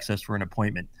or text us for an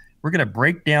appointment. We're going to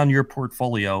break down your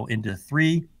portfolio into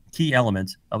 3 key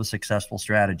elements of a successful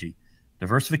strategy: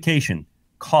 diversification,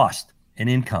 cost, and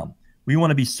income. We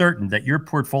want to be certain that your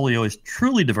portfolio is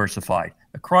truly diversified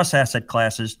across asset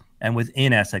classes and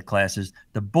within asset classes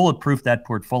to bulletproof that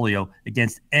portfolio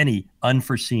against any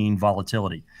unforeseen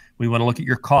volatility. We want to look at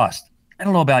your cost. I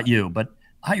don't know about you, but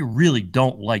I really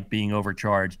don't like being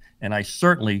overcharged, and I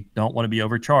certainly don't want to be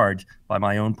overcharged by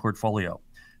my own portfolio.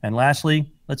 And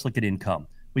lastly, let's look at income.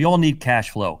 We all need cash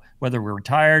flow, whether we're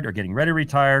retired or getting ready to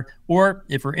retire, or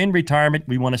if we're in retirement,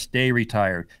 we want to stay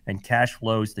retired, and cash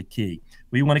flow is the key.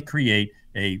 We want to create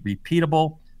a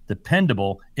repeatable,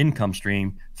 dependable income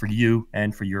stream for you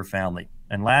and for your family.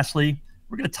 And lastly,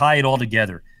 we're going to tie it all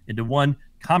together into one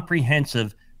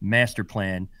comprehensive master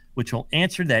plan, which will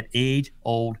answer that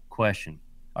age-old question.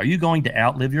 Are you going to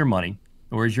outlive your money,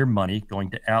 or is your money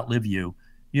going to outlive you?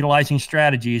 Utilizing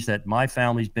strategies that my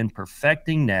family's been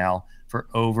perfecting now for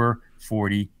over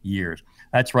 40 years.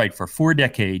 That's right, for 4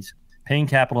 decades, Payne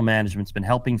Capital Management's been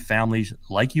helping families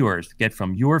like yours get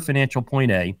from your financial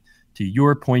point A to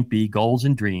your point B goals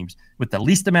and dreams with the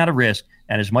least amount of risk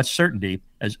and as much certainty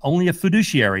as only a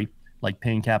fiduciary like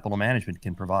Payne Capital Management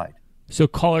can provide. So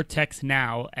call or text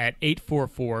now at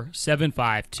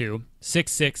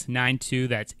 844-752-6692.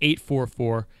 That's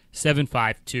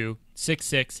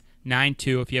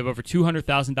 844-752-6692. If you have over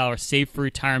 $200,000 saved for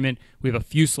retirement, we have a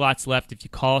few slots left. If you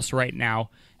call us right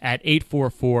now at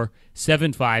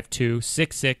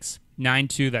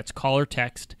 844-752-6692, that's call or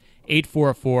text,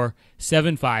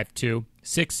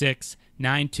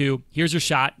 844-752-6692. Here's your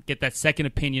shot. Get that second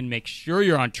opinion. Make sure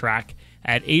you're on track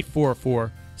at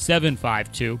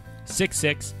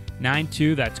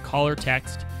 844-752-6692. That's call or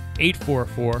text,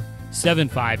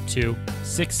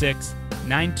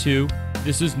 844-752-6692.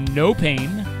 This is No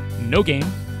Payne, No Gain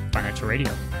Financial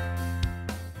Radio.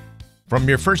 From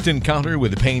your first encounter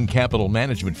with the Payne Capital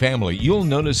Management family, you'll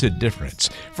notice a difference.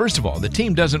 First of all, the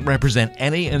team doesn't represent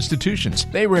any institutions.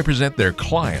 They represent their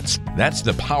clients. That's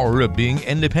the power of being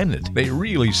independent. They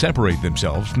really separate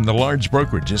themselves from the large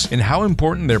brokerages in how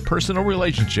important their personal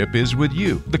relationship is with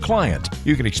you, the client.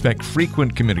 You can expect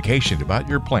frequent communication about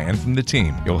your plan from the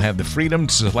team. You'll have the freedom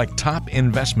to select top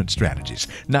investment strategies,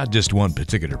 not just one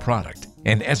particular product.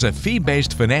 And as a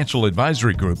fee-based financial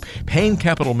advisory group, Payne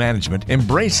Capital Management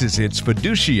embraces its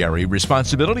fiduciary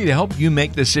responsibility to help you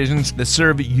make decisions that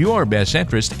serve your best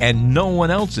interest and no one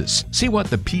else's. See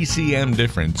what the PCM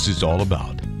difference is all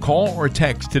about. Call or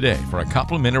text today for a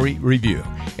complimentary review.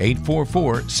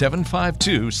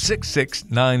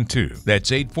 844-752-6692. That's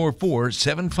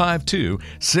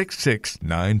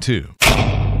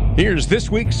 844-752-6692. Here's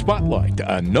this week's Spotlight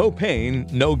on No Payne,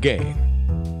 No Gain.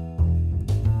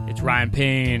 It's Ryan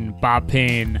Payne, Bob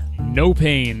Payne, No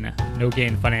Payne, No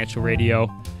Gain Financial Radio.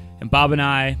 And Bob and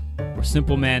I, we're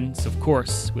simple men, so of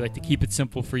course, we like to keep it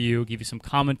simple for you, give you some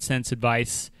common sense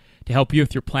advice to help you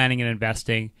with your planning and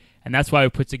investing. And that's why we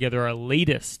put together our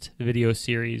latest video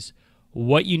series,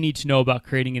 What You Need to Know About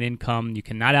Creating an Income You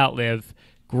Cannot Outlive.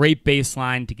 Great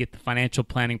baseline to get the financial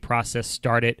planning process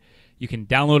started. You can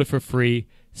download it for free.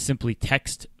 Simply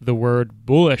text the word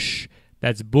bullish.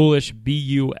 That's bullish,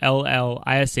 BULLISH,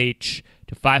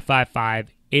 to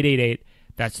 555-888.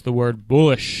 That's the word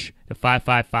bullish to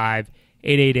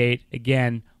 555-888.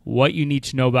 Again, what you need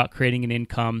to know about creating an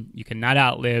income you cannot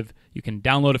outlive. You can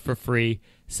download it for free.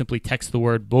 Simply text the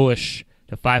word bullish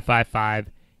to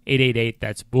 555-888.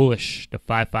 That's bullish to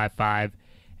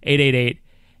 555-888.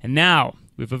 And now,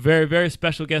 we have a very, very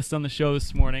special guest on the show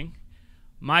this morning.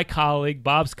 My colleague,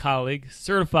 Bob's colleague,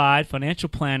 certified financial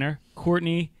planner,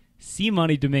 Courtney C.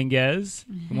 Money Dominguez.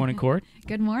 Good morning, Court.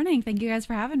 Good morning. Thank you guys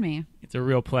for having me. It's a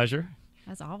real pleasure.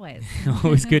 As always.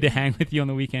 Always good to hang with you on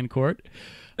the weekend, Court.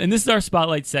 And this is our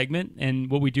Spotlight segment. And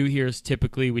what we do here is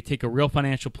typically we take a real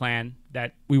financial plan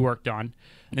that we worked on,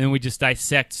 and then we just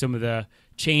dissect some of the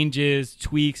changes,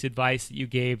 tweaks, advice that you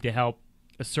gave to help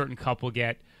a certain couple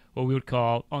get what we would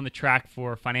call on the track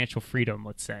for financial freedom,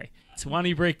 let's say. So why don't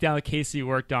you break down the case that you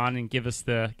worked on and give us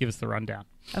the rundown?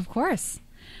 Of course.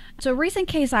 So a recent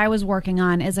case I was working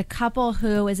on is a couple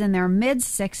who is in their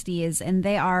mid-60s, and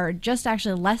they are just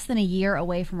actually less than a year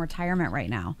away from retirement right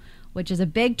now, which is a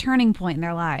big turning point in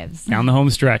their lives. Down the home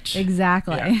stretch.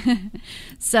 Exactly. Yeah.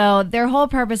 So their whole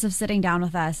purpose of sitting down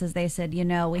with us is they said, you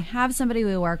know, we have somebody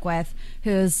we work with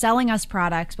who's selling us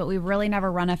products, but we've really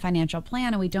never run a financial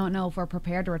plan, and we don't know if we're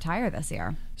prepared to retire this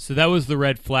year. So that was the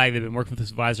red flag. They've been working with this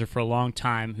advisor for a long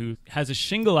time who has a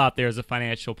shingle out there as a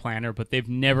financial planner, but they've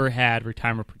never had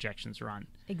retirement projections run.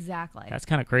 Exactly. That's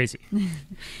kind of crazy.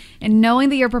 And knowing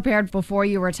that you're prepared before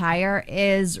you retire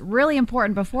is really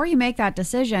important before you make that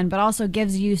decision, but also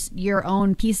gives you your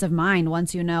own peace of mind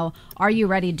once you know, are you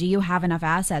ready? Do you have enough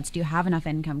assets? Do you have enough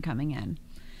income coming in?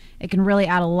 It can really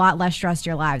add a lot less stress to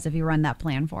your lives if you run that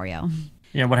plan for you.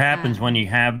 Yeah, what happens when you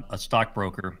have a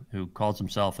stockbroker who calls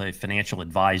himself a financial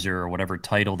advisor or whatever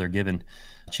title they're given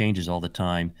changes all the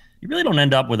time, you really don't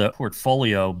end up with a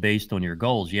portfolio based on your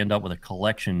goals. You end up with a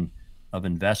collection of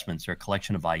investments or a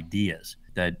collection of ideas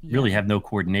that really have no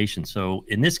coordination. So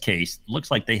in this case, it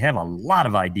looks like they have a lot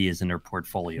of ideas in their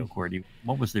portfolio, Courtney.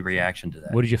 What was the reaction to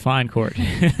that? What did you find, Court?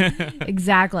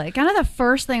 Exactly. Kind of the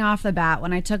first thing off the bat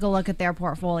when I took a look at their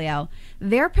portfolio,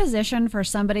 they're positioned for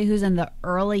somebody who's in the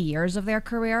early years of their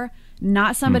career,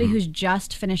 not somebody who's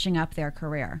just finishing up their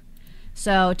career.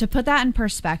 So to put that in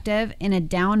perspective, in a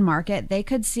down market, they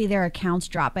could see their accounts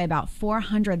drop by about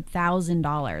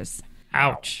 $400,000.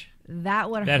 Ouch. That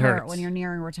would hurt when you're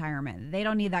nearing retirement. They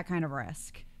don't need that kind of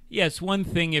risk. Yeah, it's one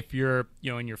thing if you're,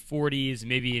 in your 40s,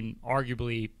 maybe in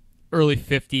arguably early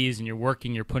 50s, and you're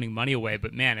working, you're putting money away.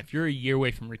 But man, if you're a year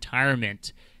away from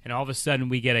retirement, and all of a sudden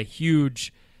we get a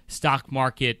huge stock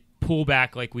market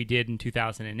pullback like we did in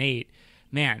 2008,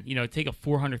 man, take a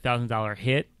 $400,000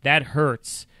 hit. That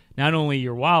hurts not only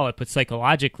your wallet but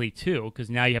psychologically too, because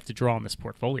now you have to draw on this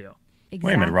portfolio. Exactly.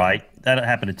 Wait a minute, right? That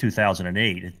happened in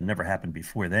 2008. It never happened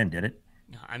before then, did it?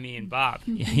 I mean, Bob,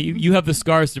 you have the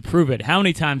scars to prove it. How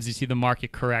many times do you see the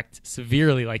market correct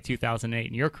severely like 2008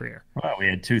 in your career? Well, we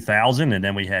had 2000, and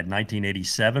then we had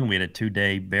 1987. We had a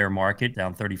 2-day bear market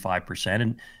down 35%.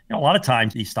 And a lot of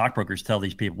times these stockbrokers tell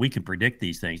these people, we can predict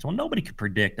these things. Well, nobody can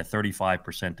predict a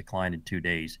 35% decline in 2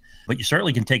 days. But you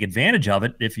certainly can take advantage of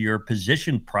it if you're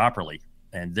positioned properly.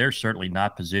 And they're certainly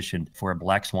not positioned for a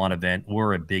black swan event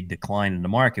or a big decline in the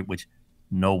market, which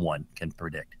no one can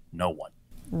predict. No one.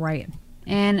 Right.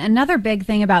 And another big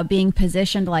thing about being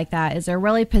positioned like that is they're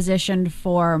really positioned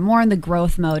for more in the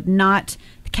growth mode, not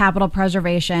capital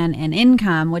preservation and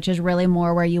income, which is really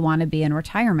more where you want to be in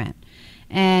retirement.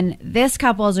 And this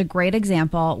couple is a great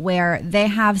example where they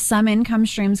have some income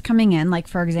streams coming in, like,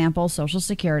 for example, Social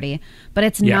Security, but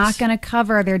it's not going to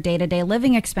cover their day-to-day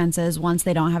living expenses once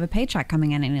they don't have a paycheck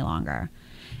coming in any longer.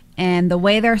 And the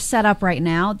way they're set up right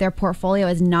now, their portfolio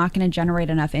is not going to generate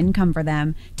enough income for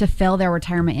them to fill their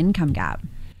retirement income gap.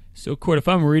 So, Court, if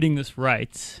I'm reading this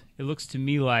right, it looks to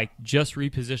me like just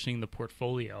repositioning the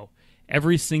portfolio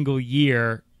every single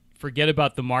year, forget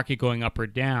about the market going up or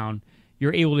down,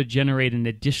 you're able to generate an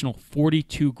additional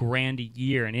 $42,000 a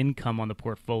year in income on the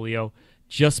portfolio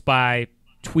just by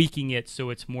tweaking it so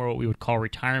it's more what we would call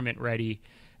retirement ready,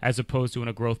 as opposed to in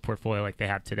a growth portfolio like they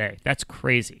have today. That's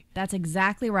crazy. That's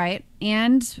exactly right.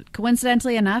 And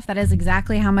coincidentally enough, that is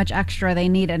exactly how much extra they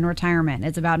need in retirement.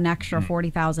 It's about an extra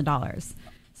 $40,000.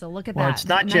 So look at that. Well, it's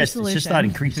not it's just not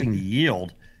increasing the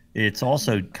yield. It's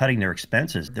also cutting their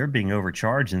expenses. They're being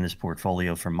overcharged in this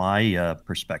portfolio from my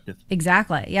perspective.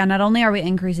 Exactly. Yeah, not only are we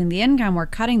increasing the income, we're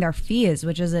cutting their fees,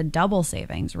 which is a double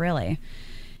savings, really.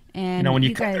 And when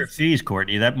you cut their fees,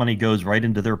 Courtney, that money goes right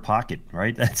into their pocket,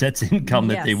 right? That's income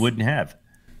that they wouldn't have.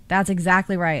 That's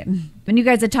exactly right. When you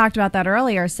guys had talked about that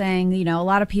earlier, saying, a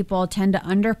lot of people tend to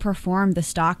underperform the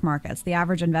stock markets. The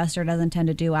average investor doesn't tend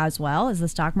to do as well as the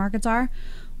stock markets are.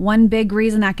 One big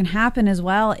reason that can happen as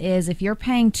well is if you're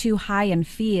paying too high in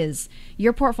fees,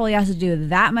 your portfolio has to do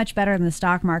that much better than the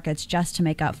stock markets just to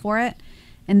make up for it.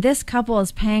 And this couple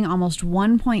is paying almost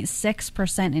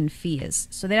 1.6% in fees.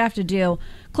 So they'd have to do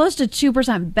close to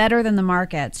 2% better than the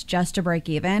markets just to break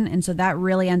even. And so that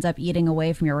really ends up eating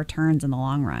away from your returns in the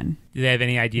long run. Do they have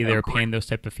any idea they were paying those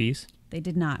type of fees? They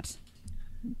did not.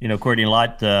 Courtney,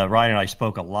 Ryan and I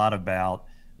spoke a lot about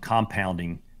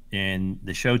compounding in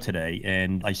the show today.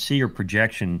 And I see your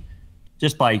projection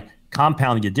just by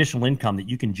compounding additional income that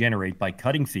you can generate by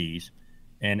cutting fees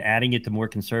and adding it to more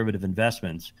conservative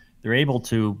investments. They're able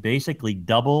to basically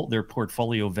double their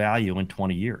portfolio value in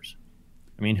 20 years.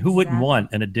 I mean, who wouldn't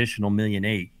want an additional $1.8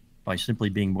 million by simply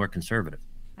being more conservative?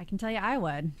 I can tell you I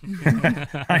would.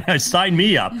 Sign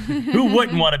me up. Who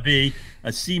wouldn't want to be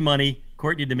a C-Money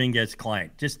Courtney Dominguez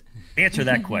client? Just answer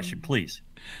that question, please.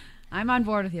 I'm on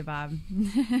board with you, Bob.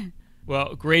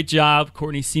 Well, great job,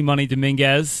 Courtney C-Money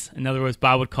Dominguez. In other words,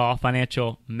 Bob would call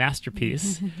financial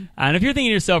masterpiece. And if you're thinking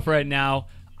to yourself right now,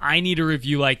 I need a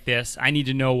review like this. I need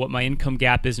to know what my income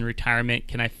gap is in retirement.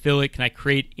 Can I fill it? Can I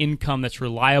create income that's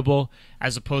reliable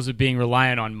as opposed to being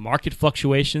reliant on market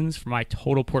fluctuations for my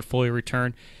total portfolio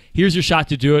return? Here's your shot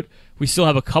to do it. We still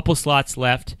have a couple slots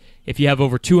left. If you have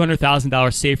over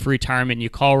 $200,000 saved for retirement and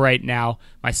you call right now,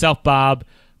 myself, Bob,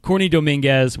 Courtney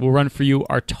Dominguez will run for you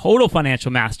our total financial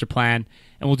master plan,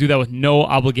 and we'll do that with no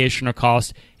obligation or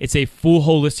cost. It's a full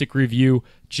holistic review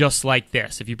just like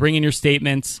this. If you bring in your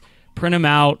statements, print them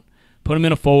out, put them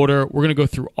in a folder. We're going to go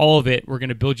through all of it. We're going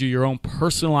to build you your own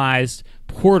personalized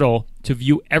portal to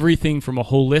view everything from a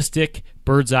holistic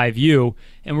bird's eye view.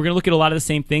 And we're going to look at a lot of the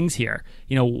same things here.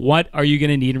 What are you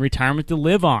going to need in retirement to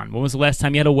live on? When was the last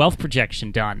time you had a wealth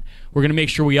projection done? We're going to make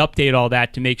sure we update all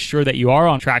that to make sure that you are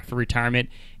on track for retirement.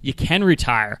 You can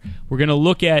retire. We're going to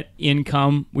look at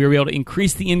income. We were able to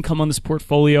increase the income on this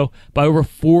portfolio by over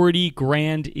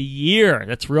 $40,000 a year.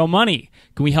 That's real money.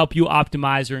 Can we help you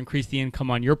optimize or increase the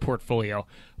income on your portfolio?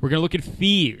 We're going to look at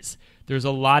fees. There's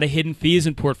a lot of hidden fees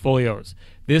in portfolios.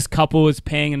 This couple is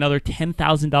paying another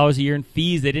 $10,000 a year in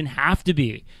fees. They didn't have to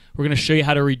be. We're going to show you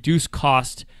how to reduce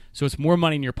cost so it's more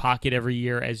money in your pocket every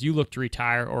year as you look to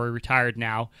retire or are retired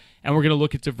now. And we're going to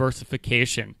look at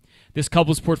diversification. This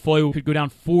couple's portfolio could go down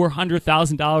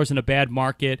 $400,000 in a bad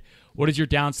market. What is your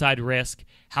downside risk?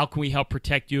 How can we help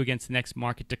protect you against the next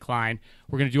market decline?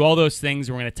 We're going to do all those things.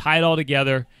 And we're going to tie it all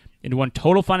together into one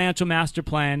total financial master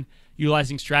plan,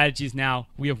 utilizing strategies now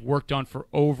we have worked on for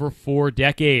over 4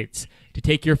 decades to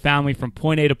take your family from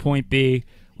point A to point B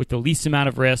with the least amount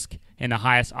of risk and the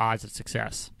highest odds of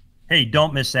success. Hey,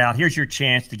 don't miss out. Here's your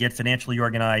chance to get financially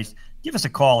organized. Give us a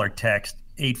call or text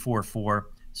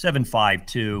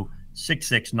 844-752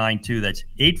 844-752-6692. That's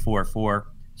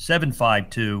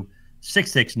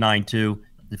 844-752-6692.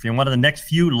 If you're one of the next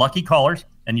few lucky callers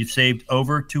and you've saved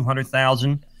over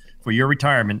 $200,000 for your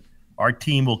retirement, our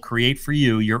team will create for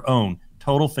you your own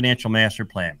total financial master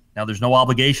plan. Now, there's no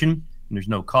obligation and there's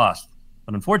no cost.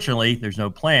 But unfortunately, there's no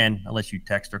plan unless you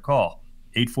text or call.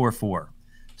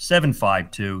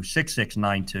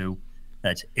 844-752-6692.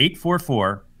 That's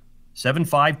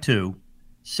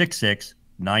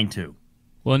 844-752-6692.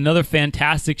 Well, another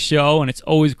fantastic show, and it's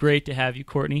always great to have you,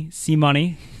 Courtney C.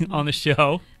 Money, on the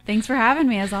show. Thanks for having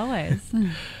me, as always.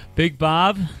 Big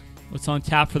Bob, what's on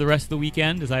tap for the rest of the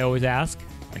weekend, as I always ask?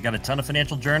 I got a ton of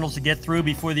financial journals to get through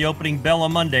before the opening bell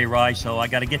on Monday, Rye, so I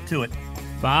got to get to it.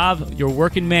 Bob, you're a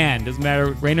working man. Doesn't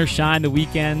matter rain or shine the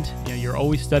weekend. You're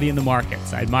always studying the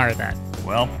markets. I admire that.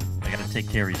 Well, I got to take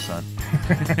care of you, son.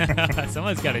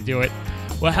 Someone's got to do it.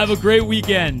 Well, have a great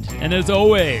weekend. And as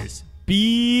always,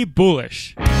 be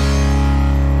bullish.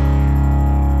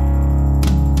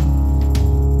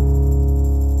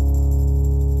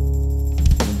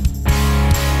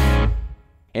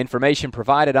 Information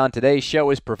provided on today's show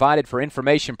is provided for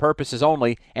information purposes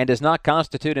only and does not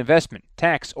constitute investment,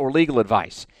 tax, or legal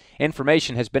advice.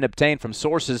 Information has been obtained from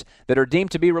sources that are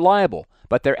deemed to be reliable,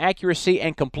 but their accuracy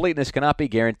and completeness cannot be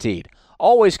guaranteed.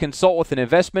 Always consult with an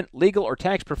investment, legal, or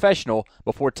tax professional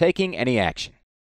before taking any action.